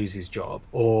coach should lose his job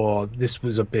or this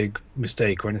was a big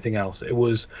mistake or anything else. It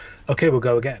was, okay, we'll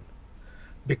go again.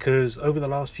 Because over the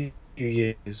last few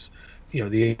years,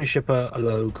 the ownership are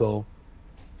local.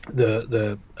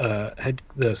 The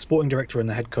sporting director and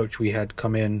the head coach we had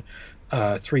come in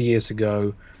 3 years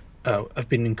ago have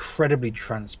been incredibly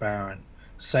transparent,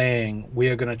 saying we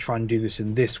are going to try and do this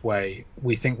in this way.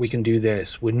 We think we can do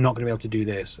this. We're not going to be able to do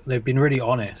this. They've been really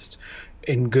honest,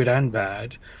 in good and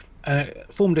bad, and it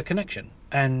formed a connection.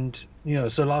 And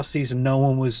so last season, no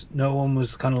one was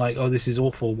kind of like, oh, this is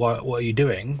awful. What are you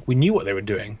doing? We knew what they were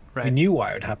doing. Right. We knew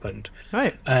why it happened.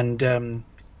 Right. And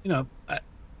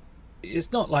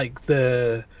it's not like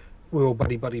we're all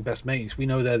buddy best mates. We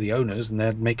know they're the owners and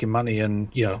they're making money, and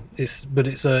it's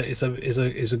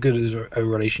as good as a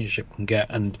relationship can get,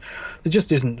 and there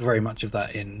just isn't very much of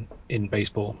that in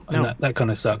baseball, and that kind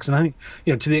of sucks. And I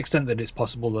think to the extent that it's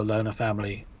possible, the Lerner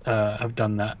family have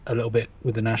done that a little bit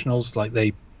with the Nationals. Like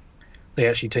they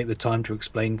actually take the time to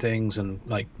explain things, and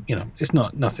it's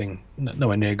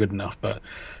nowhere near good enough, but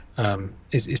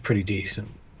it's pretty decent.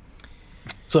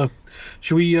 So,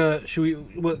 should we?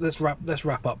 Well, let's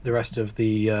wrap up the rest of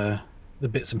the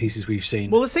bits and pieces we've seen.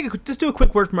 Well, let's do a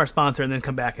quick word from our sponsor, and then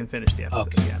come back and finish the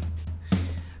episode. Okay. Again.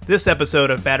 This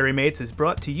episode of Battery Mates is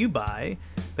brought to you by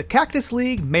the Cactus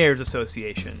League Mayors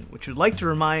Association, which would like to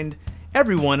remind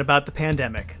everyone about the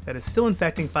pandemic that is still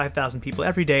infecting 5,000 people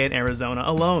every day in Arizona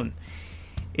alone.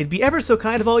 It'd be ever so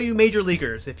kind of all you major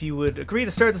leaguers if you would agree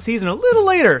to start the season a little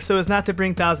later so as not to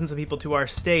bring thousands of people to our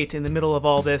state in the middle of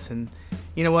all this, and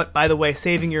you know what, by the way,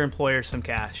 saving your employers some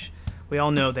cash. We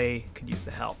all know they could use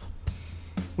the help.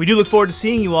 We do look forward to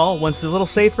seeing you all once it's a little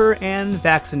safer and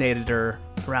vaccinated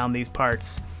around these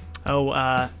parts.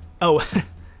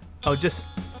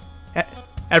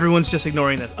 Everyone's just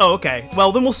ignoring this. Oh, okay.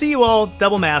 Well, then we'll see you all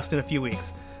double masked in a few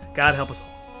weeks. God help us all.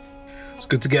 It's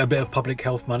good to get a bit of public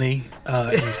health money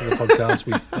into the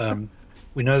podcast.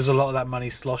 We know there's a lot of that money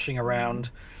sloshing around.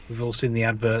 We've all seen the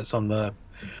adverts on the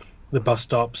bus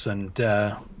stops and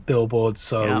billboards.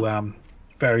 So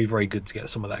very, very good to get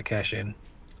some of that cash in.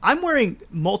 I'm wearing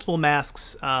multiple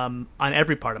masks on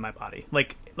every part of my body,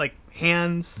 like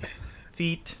hands,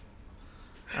 feet.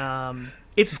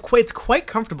 It's quite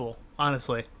comfortable,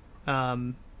 honestly.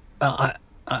 I'm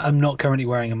not currently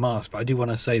wearing a mask, but I do want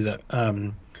to say that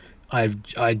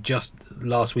I just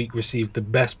last week received the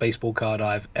best baseball card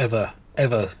I've ever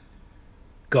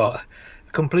got.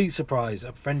 A complete surprise.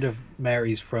 A friend of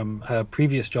Mary's from her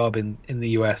previous job in the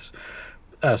US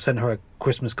sent her a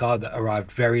Christmas card that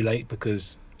arrived very late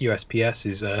because USPS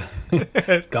is a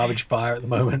garbage fire at the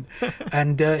moment,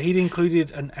 and he'd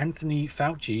included an Anthony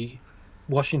Fauci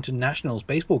Washington Nationals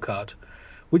baseball card,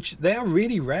 which they are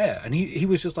really rare. And he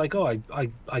was just like, oh,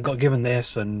 I got given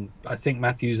this, and I think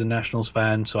Matthew's a Nationals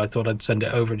fan, so I thought I'd send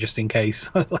it over just in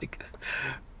case. I was like,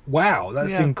 wow,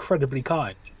 that's incredibly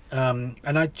kind. And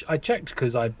I checked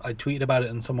because I tweeted about it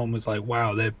and someone was like,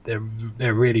 "Wow, they're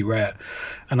really rare,"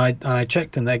 and I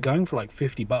checked and they're going for like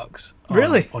 $50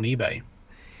 Really? on eBay.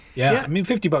 Yeah, Yeah. I mean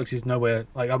 $50 is nowhere.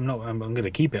 Like I'm going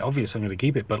to keep it. Obviously, I'm going to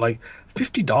keep it. But like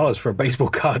 $50 for a baseball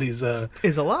card is a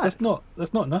lot. That's not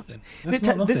nothing. That's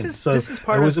not nothing. This is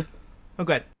part of. Oh,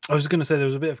 go ahead. I was going to say there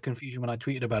was a bit of confusion when I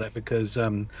tweeted about it because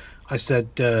I said,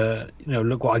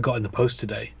 look what I got in the post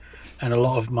today. And a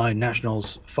lot of my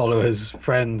Nationals followers,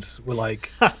 friends were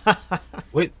like,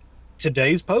 wait,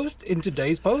 today's post? In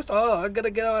today's post? Oh, I got to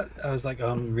get out. I was like, oh,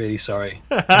 I'm really sorry.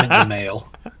 I'm in the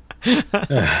mail.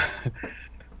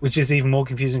 Which is even more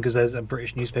confusing because there's a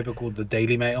British newspaper called the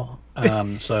Daily Mail.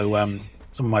 So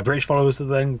some of my British followers are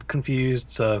then confused.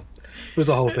 So it was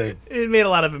a whole thing. It made a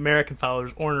lot of American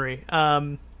followers ornery.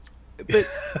 But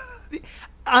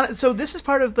so this is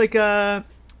part of like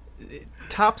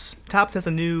Topps has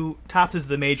a new. Topps is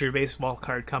the major baseball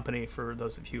card company for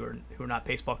those of you who are not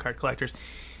baseball card collectors,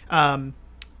 and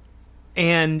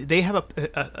they have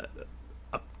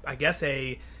I guess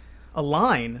a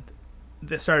line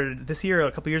that started this year,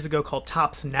 a couple years ago, called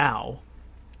Topps Now,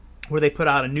 where they put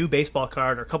out a new baseball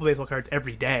card or a couple baseball cards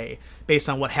every day based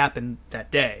on what happened that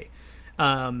day.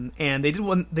 And they did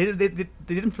one. They did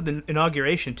them for the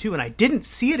inauguration too, and I didn't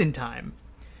see it in time.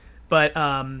 But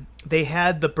they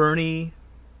had the Bernie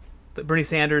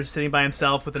Sanders sitting by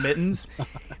himself with the mittens.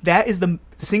 That is the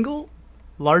single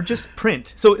largest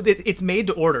print. So it's made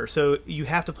to order. So you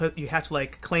have to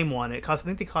like claim one. It costs, I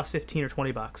think they cost $15 or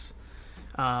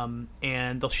 $20,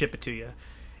 and they'll ship it to you.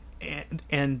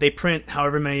 And they print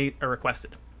however many are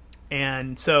requested.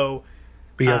 And so,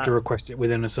 but you have to request it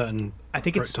within a certain. I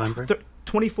think it's time frame?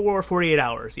 24 or 48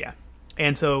 hours. Yeah.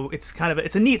 And so it's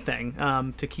it's a neat thing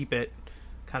to keep it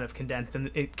kind of condensed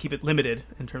and keep it limited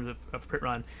in terms of print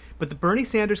run. But the Bernie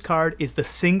Sanders card is the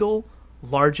single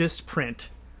largest print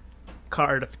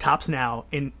card of Topps Now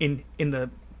in the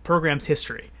program's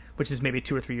history, which is maybe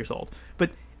 2 or 3 years old.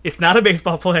 But it's not a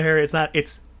baseball player.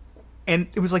 And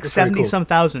it was like 70-some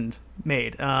thousand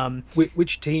made.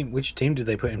 Which team did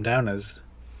they put him down as?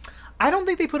 I don't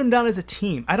think they put him down as a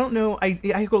team. I don't know. I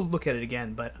go look at it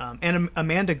again. But and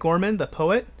Amanda Gorman, the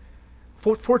poet,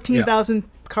 14,000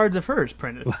 cards of hers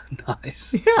printed.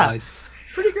 Nice. Yeah, nice.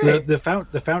 Pretty great. The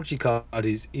Fauci card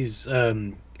is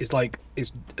like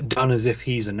it's done as if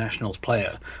he's a Nationals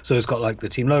player. So it's got like the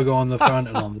team logo on the front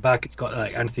and on the back it's got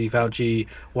like Anthony Fauci,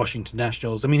 Washington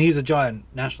Nationals. I mean, he's a giant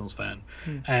Nationals fan,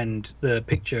 and the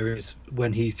picture is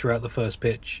when he threw out the first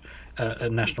pitch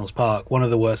at Nationals Park, one of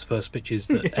the worst first pitches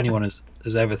that anyone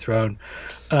has ever thrown.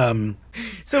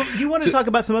 So you want to talk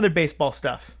about some other baseball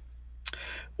stuff?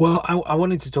 Well, I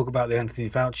wanted to talk about the Anthony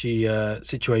Fauci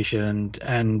situation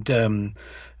and the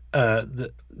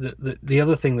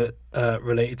other thing that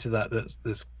related to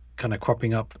that's kind of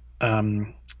cropping up.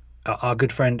 Our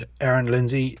good friend Aaron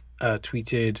Lindsay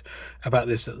tweeted about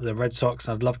this at the Red Sox.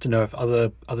 I'd love to know if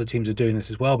other teams are doing this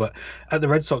as well. But at the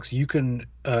Red Sox, you can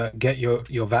get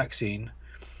your vaccine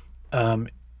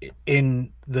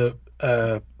in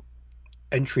the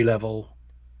entry level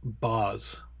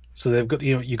bars. So they've got,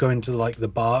 you go into like the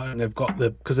bar and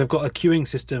because they've got a queuing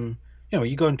system.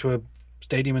 You go into a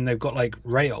stadium and they've got like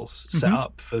rails set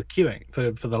up for queuing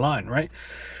for the line, right?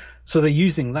 So they're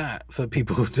using that for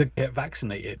people to get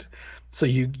vaccinated. So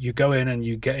you go in and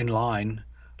you get in line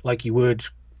like you would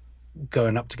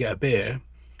going up to get a beer,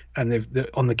 and they're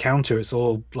on the counter it's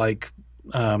all like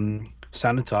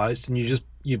sanitized, and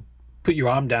you put your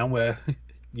arm down where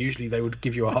usually they would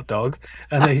give you a hot dog,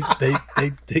 and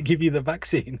they give you the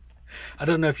vaccine. I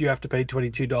don't know if you have to pay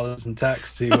 $22 in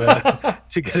tax to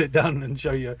get it done and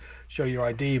show your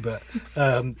ID, but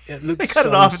it looks. They cut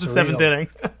it off at the seventh inning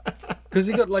because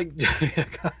you got like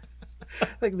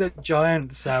the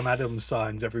giant Sam Adams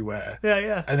signs everywhere.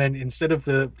 Yeah. And then instead of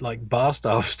the like bar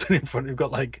staff standing in front, you've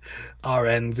got like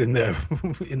RNs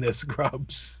in their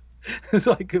scrubs. It's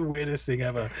like the weirdest thing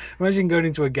ever. Imagine going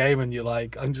into a game and you're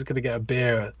like, I'm just gonna get a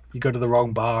beer. You go to the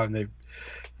wrong bar and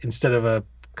instead of a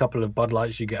couple of Bud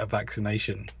Lights, you get a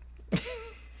vaccination.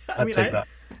 I'd take that.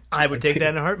 I would take that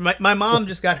in a heart. My mom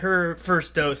just got her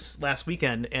first dose last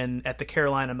weekend, and at the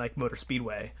Carolina Motor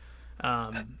Speedway,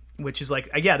 which is like,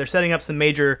 they're setting up some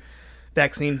major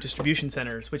vaccine distribution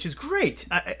centers, which is great.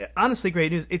 Honestly,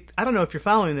 great news. I don't know if you're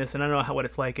following this, and I don't know what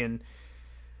it's like in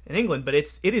England, but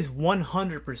it is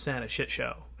 100% a shit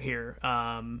show here,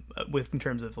 in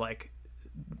terms of like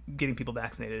getting people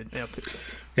vaccinated.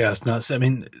 Yeah, it's nuts. I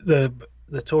mean, the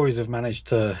Tories have managed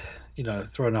to,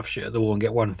 throw enough shit at the wall and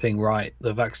get one thing right.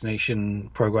 The vaccination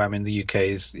program in the UK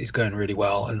is going really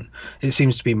well, and it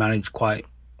seems to be managed quite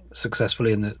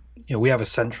successfully in that, we have a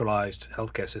centralized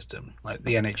healthcare system. Like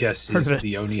the NHS is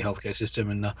the only healthcare system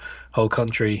in the whole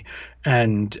country,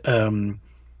 and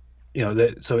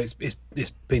so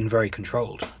it's been very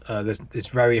controlled. It's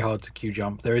very hard to queue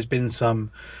jump. There has been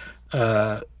some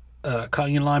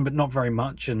cutting in line, but not very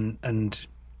much, and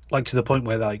like to the point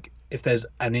where like if there's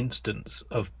an instance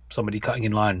of somebody cutting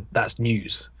in line, that's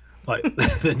news. Like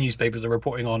the newspapers are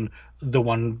reporting on the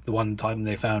one time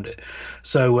they found it.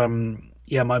 So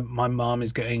my mom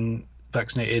is getting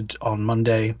vaccinated on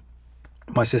Monday.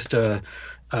 My sister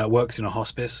works in a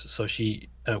hospice, so she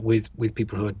with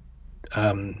people who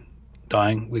are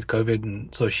dying with COVID,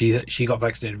 and so she got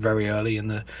vaccinated very early in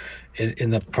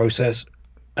the process,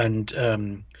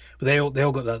 and but they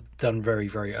all got that done very,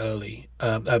 very early.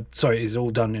 It's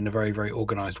all done in a very, very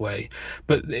organized way.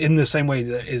 But in the same way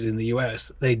that is in the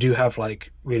US, they do have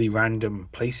like really random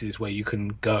places where you can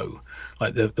go,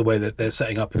 like the way that they're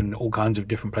setting up in all kinds of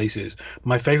different places.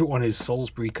 My favorite one is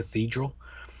Salisbury Cathedral.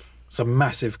 It's a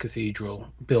massive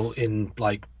cathedral built in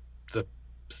like the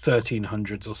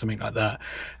 1300s or something like that.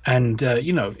 And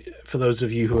for those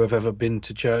of you who have ever been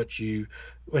to church,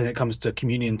 when it comes to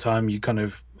communion time, you kind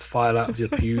of file out of the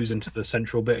pews into the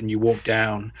central bit and you walk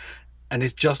down, and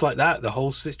it's just like that. The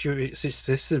whole system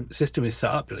is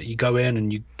set up. You go in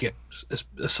and you get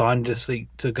assigned a seat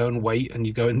to go and wait, and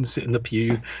you go and sit in the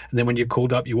pew, and then when you're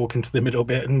called up, you walk into the middle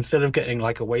bit, and instead of getting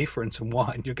like a wafer and some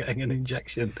wine, you're getting an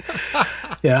injection.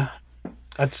 Yeah.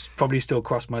 I'd probably still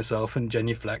cross myself and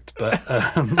genuflect, but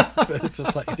for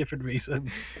slightly different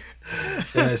reasons.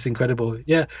 Yeah, it's incredible.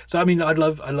 Yeah, so I mean, I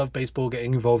love baseball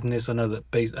getting involved in this. I know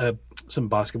that some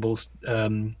basketball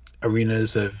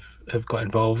arenas have got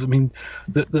involved. I mean,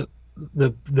 the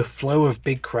flow of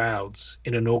big crowds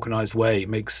in an organized way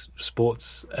makes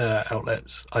sports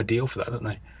outlets ideal for that, don't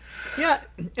they? Yeah,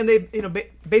 and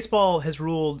baseball has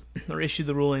ruled or issued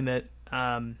the ruling that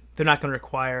they're not going to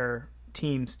require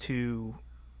teams to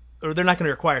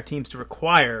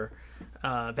require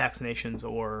vaccinations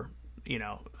or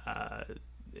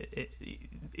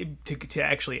to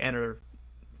actually enter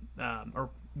or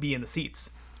be in the seats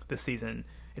this season.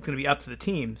 It's going to be up to the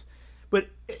teams, but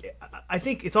I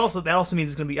think that also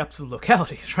means it's going to be up to the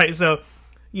localities, right? So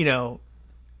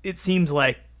it seems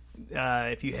like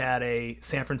if you had a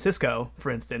San Francisco, for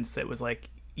instance, that was like,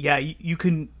 yeah, you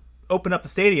can open up the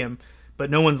stadium, but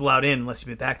no one's allowed in unless you've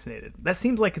been vaccinated. That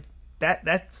seems like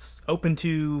that's open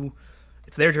to,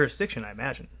 it's their jurisdiction, I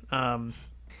imagine.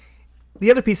 The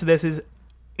other piece of this is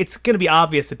it's going to be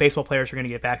obvious that baseball players are going to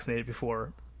get vaccinated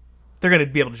before they're going to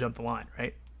be able to jump the line,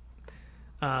 right?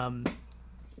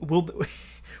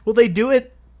 Will they do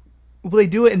it? Will they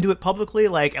do it and do it publicly,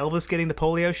 like Elvis getting the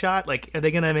polio shot? Like, are they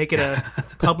going to make it a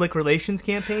public relations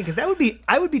campaign? Because I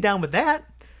would be down with that.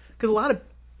 Because a lot of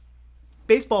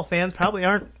baseball fans probably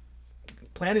aren't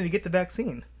planning to get the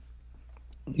vaccine.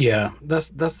 Yeah, that's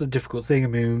the difficult thing. I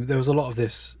mean, there was a lot of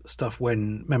this stuff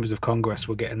when members of Congress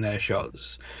were getting their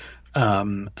shots,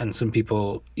 and some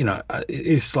people, it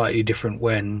is slightly different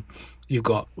when you've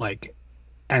got like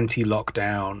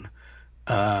anti-lockdown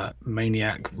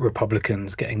maniac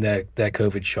Republicans getting their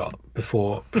COVID shot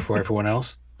before everyone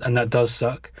else, and that does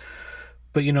suck.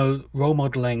 But role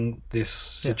modeling this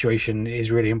situation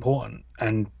is really important,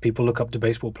 and people look up to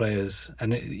baseball players,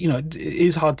 and it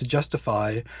is hard to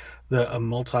justify that a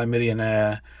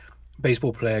multi-millionaire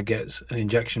baseball player gets an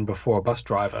injection before a bus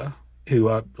driver, who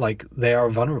are like, they are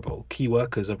vulnerable. Key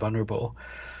workers are vulnerable,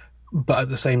 but at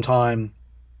the same time,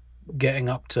 getting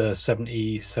up to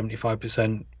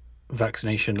 70-75%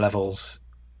 vaccination levels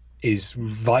is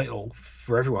vital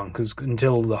for everyone, because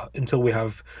until we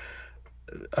have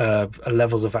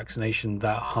levels of vaccination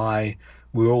that high,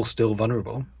 we're all still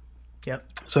vulnerable. Yep.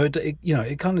 So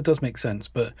it kind of does make sense,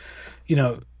 but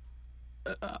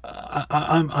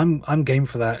I'm game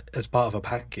for that as part of a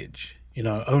package.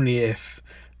 Only if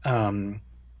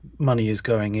money is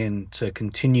going in to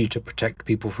continue to protect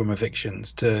people from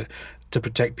evictions, to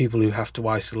protect people who have to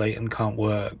isolate and can't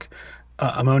work.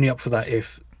 I'm only up for that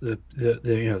if the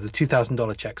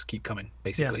 $2,000 checks keep coming,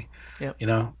 basically. Yeah.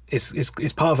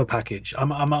 It's part of a package.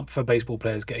 I'm up for baseball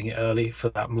players getting it early for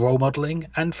that role modeling,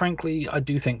 and frankly, I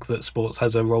do think that sports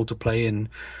has a role to play in,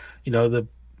 the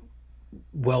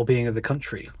well-being of the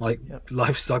country. Like,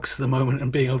 life sucks at the moment,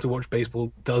 and being able to watch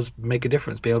baseball does make a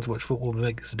difference. Being able to watch football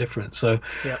makes a difference. So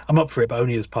I'm up for it, but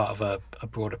only as part of a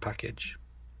broader package.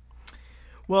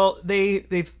 Well,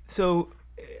 so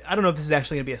I don't know if this is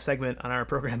actually going to be a segment on our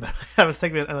program, but I have a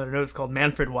segment on our notes called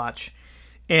Manfred Watch,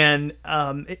 and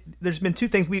there's been two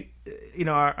things. We,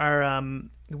 our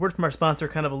the word from our sponsor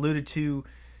kind of alluded to.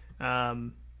 I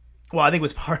think it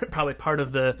was probably part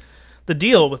of the the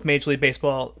deal with Major League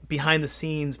Baseball behind the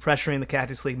scenes, pressuring the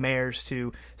Cactus League mayors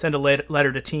to send a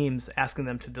letter to teams asking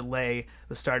them to delay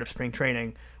the start of spring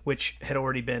training, which had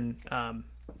already been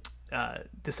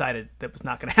decided that was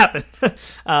not going to happen,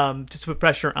 just to put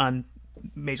pressure on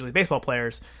Major League Baseball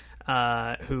players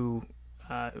who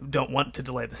don't want to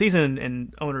delay the season,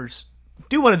 and owners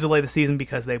do want to delay the season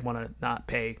because they want to not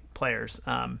pay players.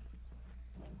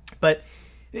 But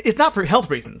it's not for health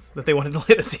reasons that they want to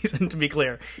delay the season, to be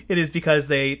clear. It is because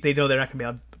they know they're not going to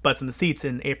have butts in the seats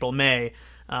in April, May,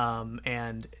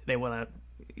 and they want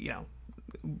to,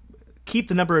 keep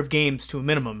the number of games to a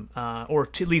minimum, or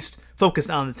to at least focus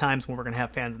on the times when we're going to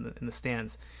have fans in the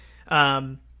stands.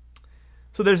 So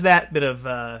there's that bit of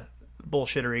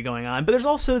bullshittery going on. But there's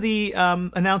also the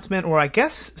announcement, or I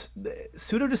guess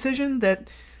pseudo decision, that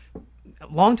a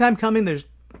long time coming.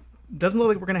 Doesn't look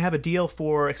like we're going to have a deal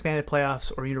for expanded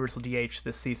playoffs or universal DH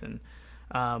this season,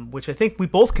 which I think we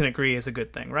both can agree is a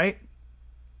good thing, right?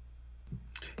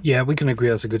 Yeah, we can agree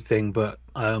that's a good thing, but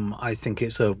I think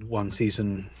it's a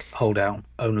one-season holdout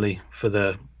only for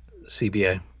the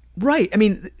CBA. Right. I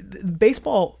mean,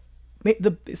 baseball.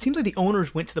 It seems like the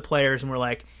owners went to the players and were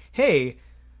like, "Hey,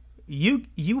 you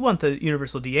want the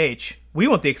universal DH? We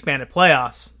want the expanded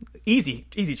playoffs. Easy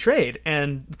trade."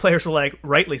 And the players were like,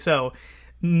 rightly so,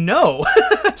 "No,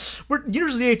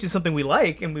 universal DH is something we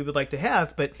like and we would like to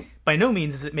have, but by no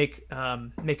means does it make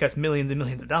us millions and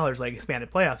millions of dollars like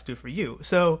expanded playoffs do for you."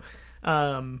 So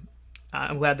I'm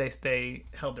glad they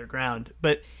held their ground,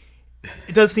 but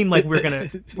it does seem like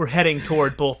we're heading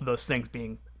toward both of those things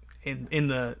being in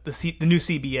the new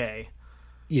CBA.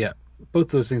 Yeah, both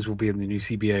those things will be in the new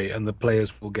CBA, and the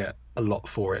players will get a lot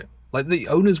for it. Like, the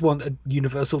owners want a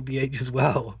universal DH as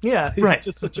well. Yeah, it's right.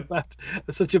 Just such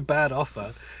a bad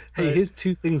offer. Hey, right. Here's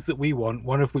two things that we want,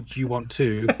 one of which you want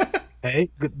too. Hey,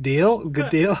 good deal.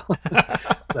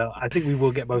 So I think we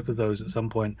will get both of those at some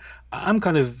point. I'm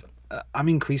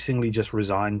increasingly just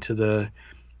resigned to the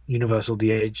universal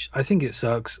DH. I think it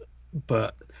sucks,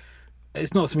 but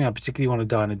it's not something I particularly want to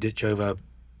die in a ditch over.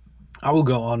 I will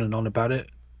go on and on about it,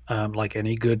 like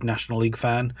any good National League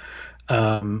fan.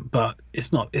 But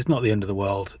it's not the end of the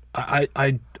world. I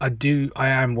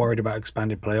am worried about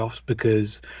expanded playoffs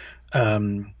because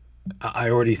I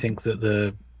already think that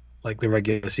the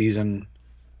regular season,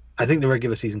 I think the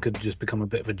regular season could just become a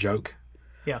bit of a joke.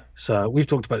 Yeah. So we've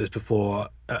talked about this before.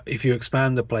 If you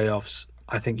expand the playoffs,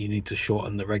 I think you need to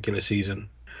shorten the regular season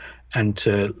and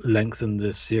to lengthen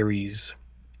the series,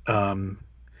 length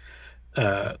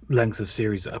of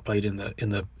series that are played in the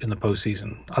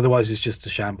postseason. Otherwise, it's just a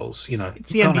shambles. It's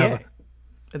the NBA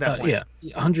at that point. Yeah,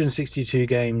 162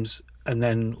 games, and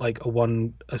then like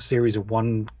a series of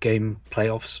 1-game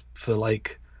playoffs for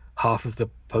like half of the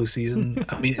postseason.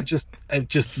 I mean, it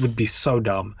just would be so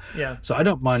dumb. Yeah. So I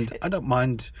don't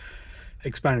mind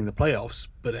expanding the playoffs,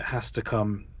 but it has to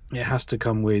come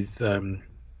with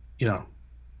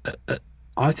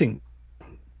I think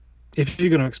if you're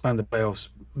going to expand the playoffs,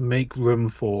 make room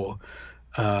for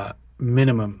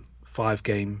minimum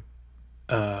 5-game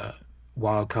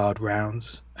wildcard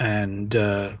rounds and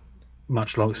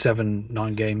much longer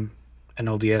 7-9-game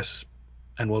NLDS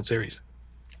and World Series.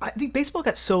 I think baseball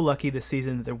got so lucky this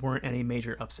season that there weren't any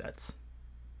major upsets.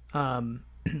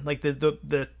 Like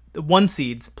the one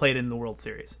seeds played in the World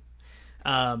Series,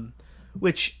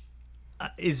 which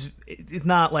is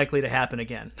not likely to happen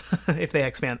again if they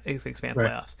expand right.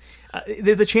 playoffs.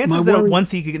 The chances that a one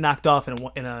seed could get knocked off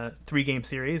in a 3-game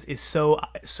series is so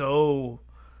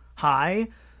high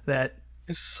that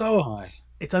it's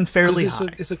unfairly high.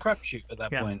 It's a crapshoot at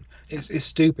that point. It's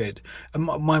stupid. And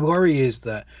my worry is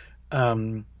that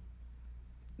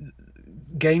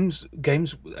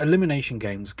elimination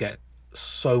games get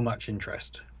so much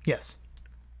interest. Yes.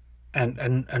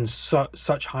 And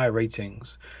such high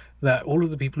ratings that all of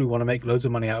the people who want to make loads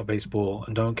of money out of baseball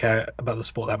and don't care about the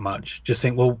sport that much just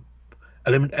think, well,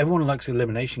 everyone likes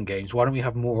elimination games. Why don't we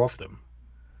have more of them?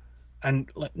 And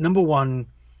like, number one,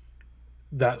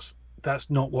 that's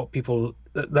not what people.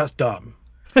 That's dumb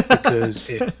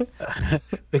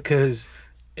because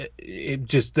it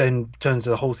just then turns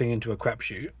the whole thing into a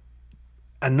crapshoot.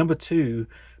 And number two,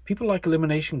 people like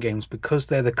elimination games because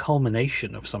they're the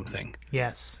culmination of something.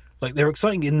 Yes. Like, they're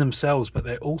exciting in themselves, but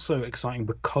they're also exciting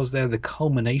because they're the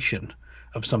culmination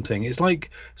of something. It's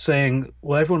like saying,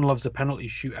 well, everyone loves a penalty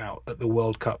shootout at the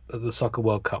World Cup, at the Soccer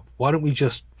World Cup. Why don't we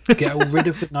just get rid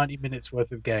of the 90 minutes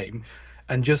worth of game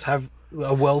and just have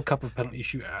a World Cup of penalty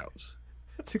shootouts?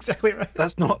 That's exactly right.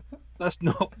 That's not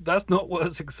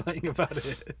what's exciting about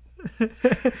it.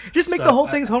 Just make the whole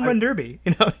thing's home run derby,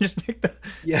 just make the.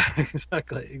 Yeah,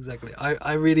 exactly.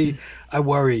 I worry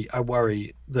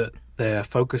that they're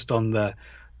focused on the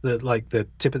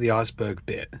tip of the iceberg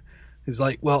bit. It's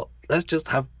like, well, let's just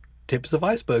have tips of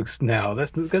icebergs now.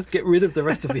 Let's get rid of the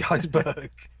rest of the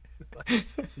iceberg. It's like,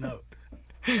 no,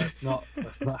 that's not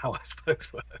how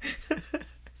icebergs work.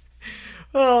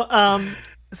 Well,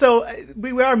 so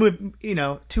we are moving,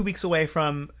 2 weeks away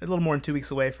from a little more than 2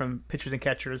 weeks away from pitchers and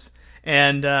catchers,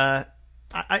 and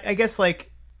I guess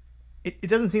like it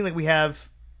doesn't seem like we have.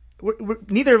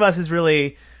 Neither of us is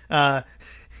really,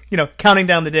 counting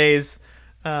down the days,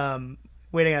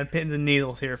 waiting on pins and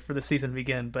needles here for the season to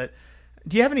begin. But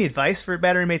do you have any advice for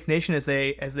Battery Mates Nation as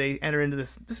they enter into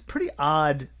this pretty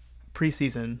odd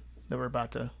preseason that we're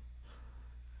about to?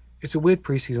 It's a weird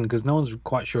preseason because no one's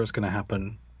quite sure it's going to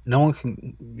happen. No one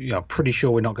can. Pretty sure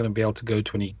we're not going to be able to go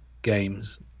to any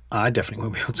games. I definitely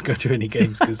won't be able to go to any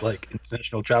games because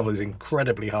international travel is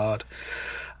incredibly hard.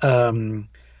 And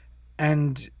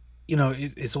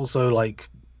it's also like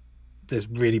there's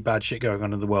really bad shit going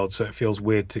on in the world, so it feels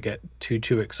weird to get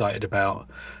too excited about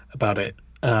it.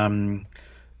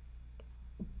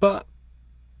 But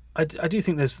I do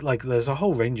think there's a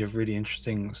whole range of really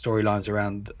interesting storylines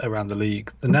around the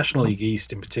league. The National League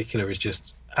East in particular is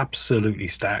just absolutely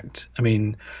stacked. I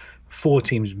mean, 4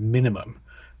 teams minimum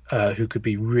who could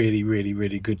be really, really,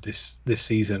 really good this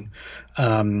season.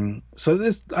 So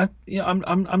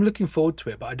I'm looking forward to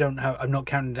it, but I'm not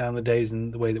counting down the days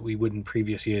in the way that we would in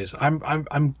previous years. I'm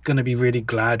going to be really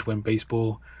glad when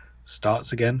baseball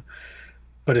starts again.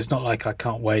 But it's not like I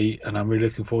can't wait, and I'm really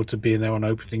looking forward to being there on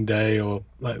opening day or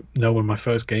know when my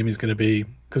first game is going to be,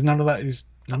 because none of that is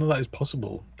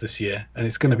possible this year, and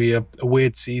it's going to be a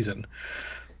weird season.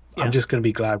 Yeah. I'm just going to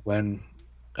be glad when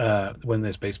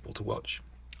there's baseball to watch.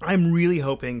 I'm really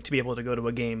hoping to be able to go to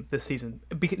a game this season,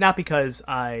 not because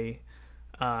I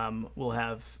will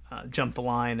have jumped the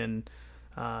line and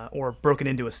or broken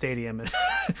into a stadium and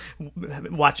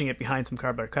watching it behind some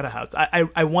cardboard cutouts.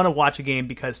 I want to watch a game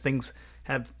because things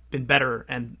have been better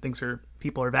and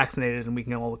people are vaccinated and we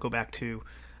can all go back to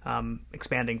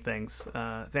expanding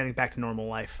back to normal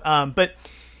life. But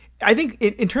I think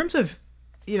in terms of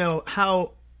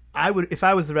how I would, if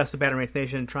I was the rest of Battery Mates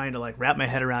Nation, trying to wrap my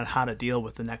head around how to deal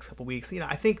with the next couple weeks,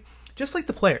 I think just like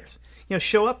the players,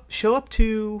 show up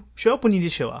when you need to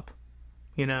show up,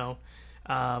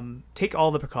 take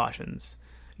all the precautions,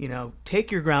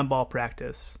 take your ground ball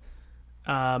practice,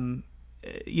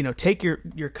 take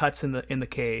your cuts in the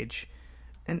cage,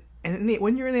 and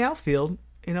when you're in the outfield,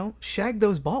 shag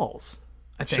those balls.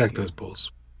 I think shag those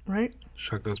balls, right?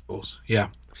 Shag those balls. Yeah,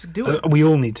 just do it. We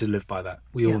all need to live by that.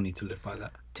 We all need to live by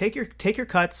that. Take your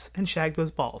cuts and shag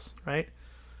those balls, right?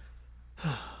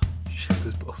 Shag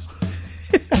those balls.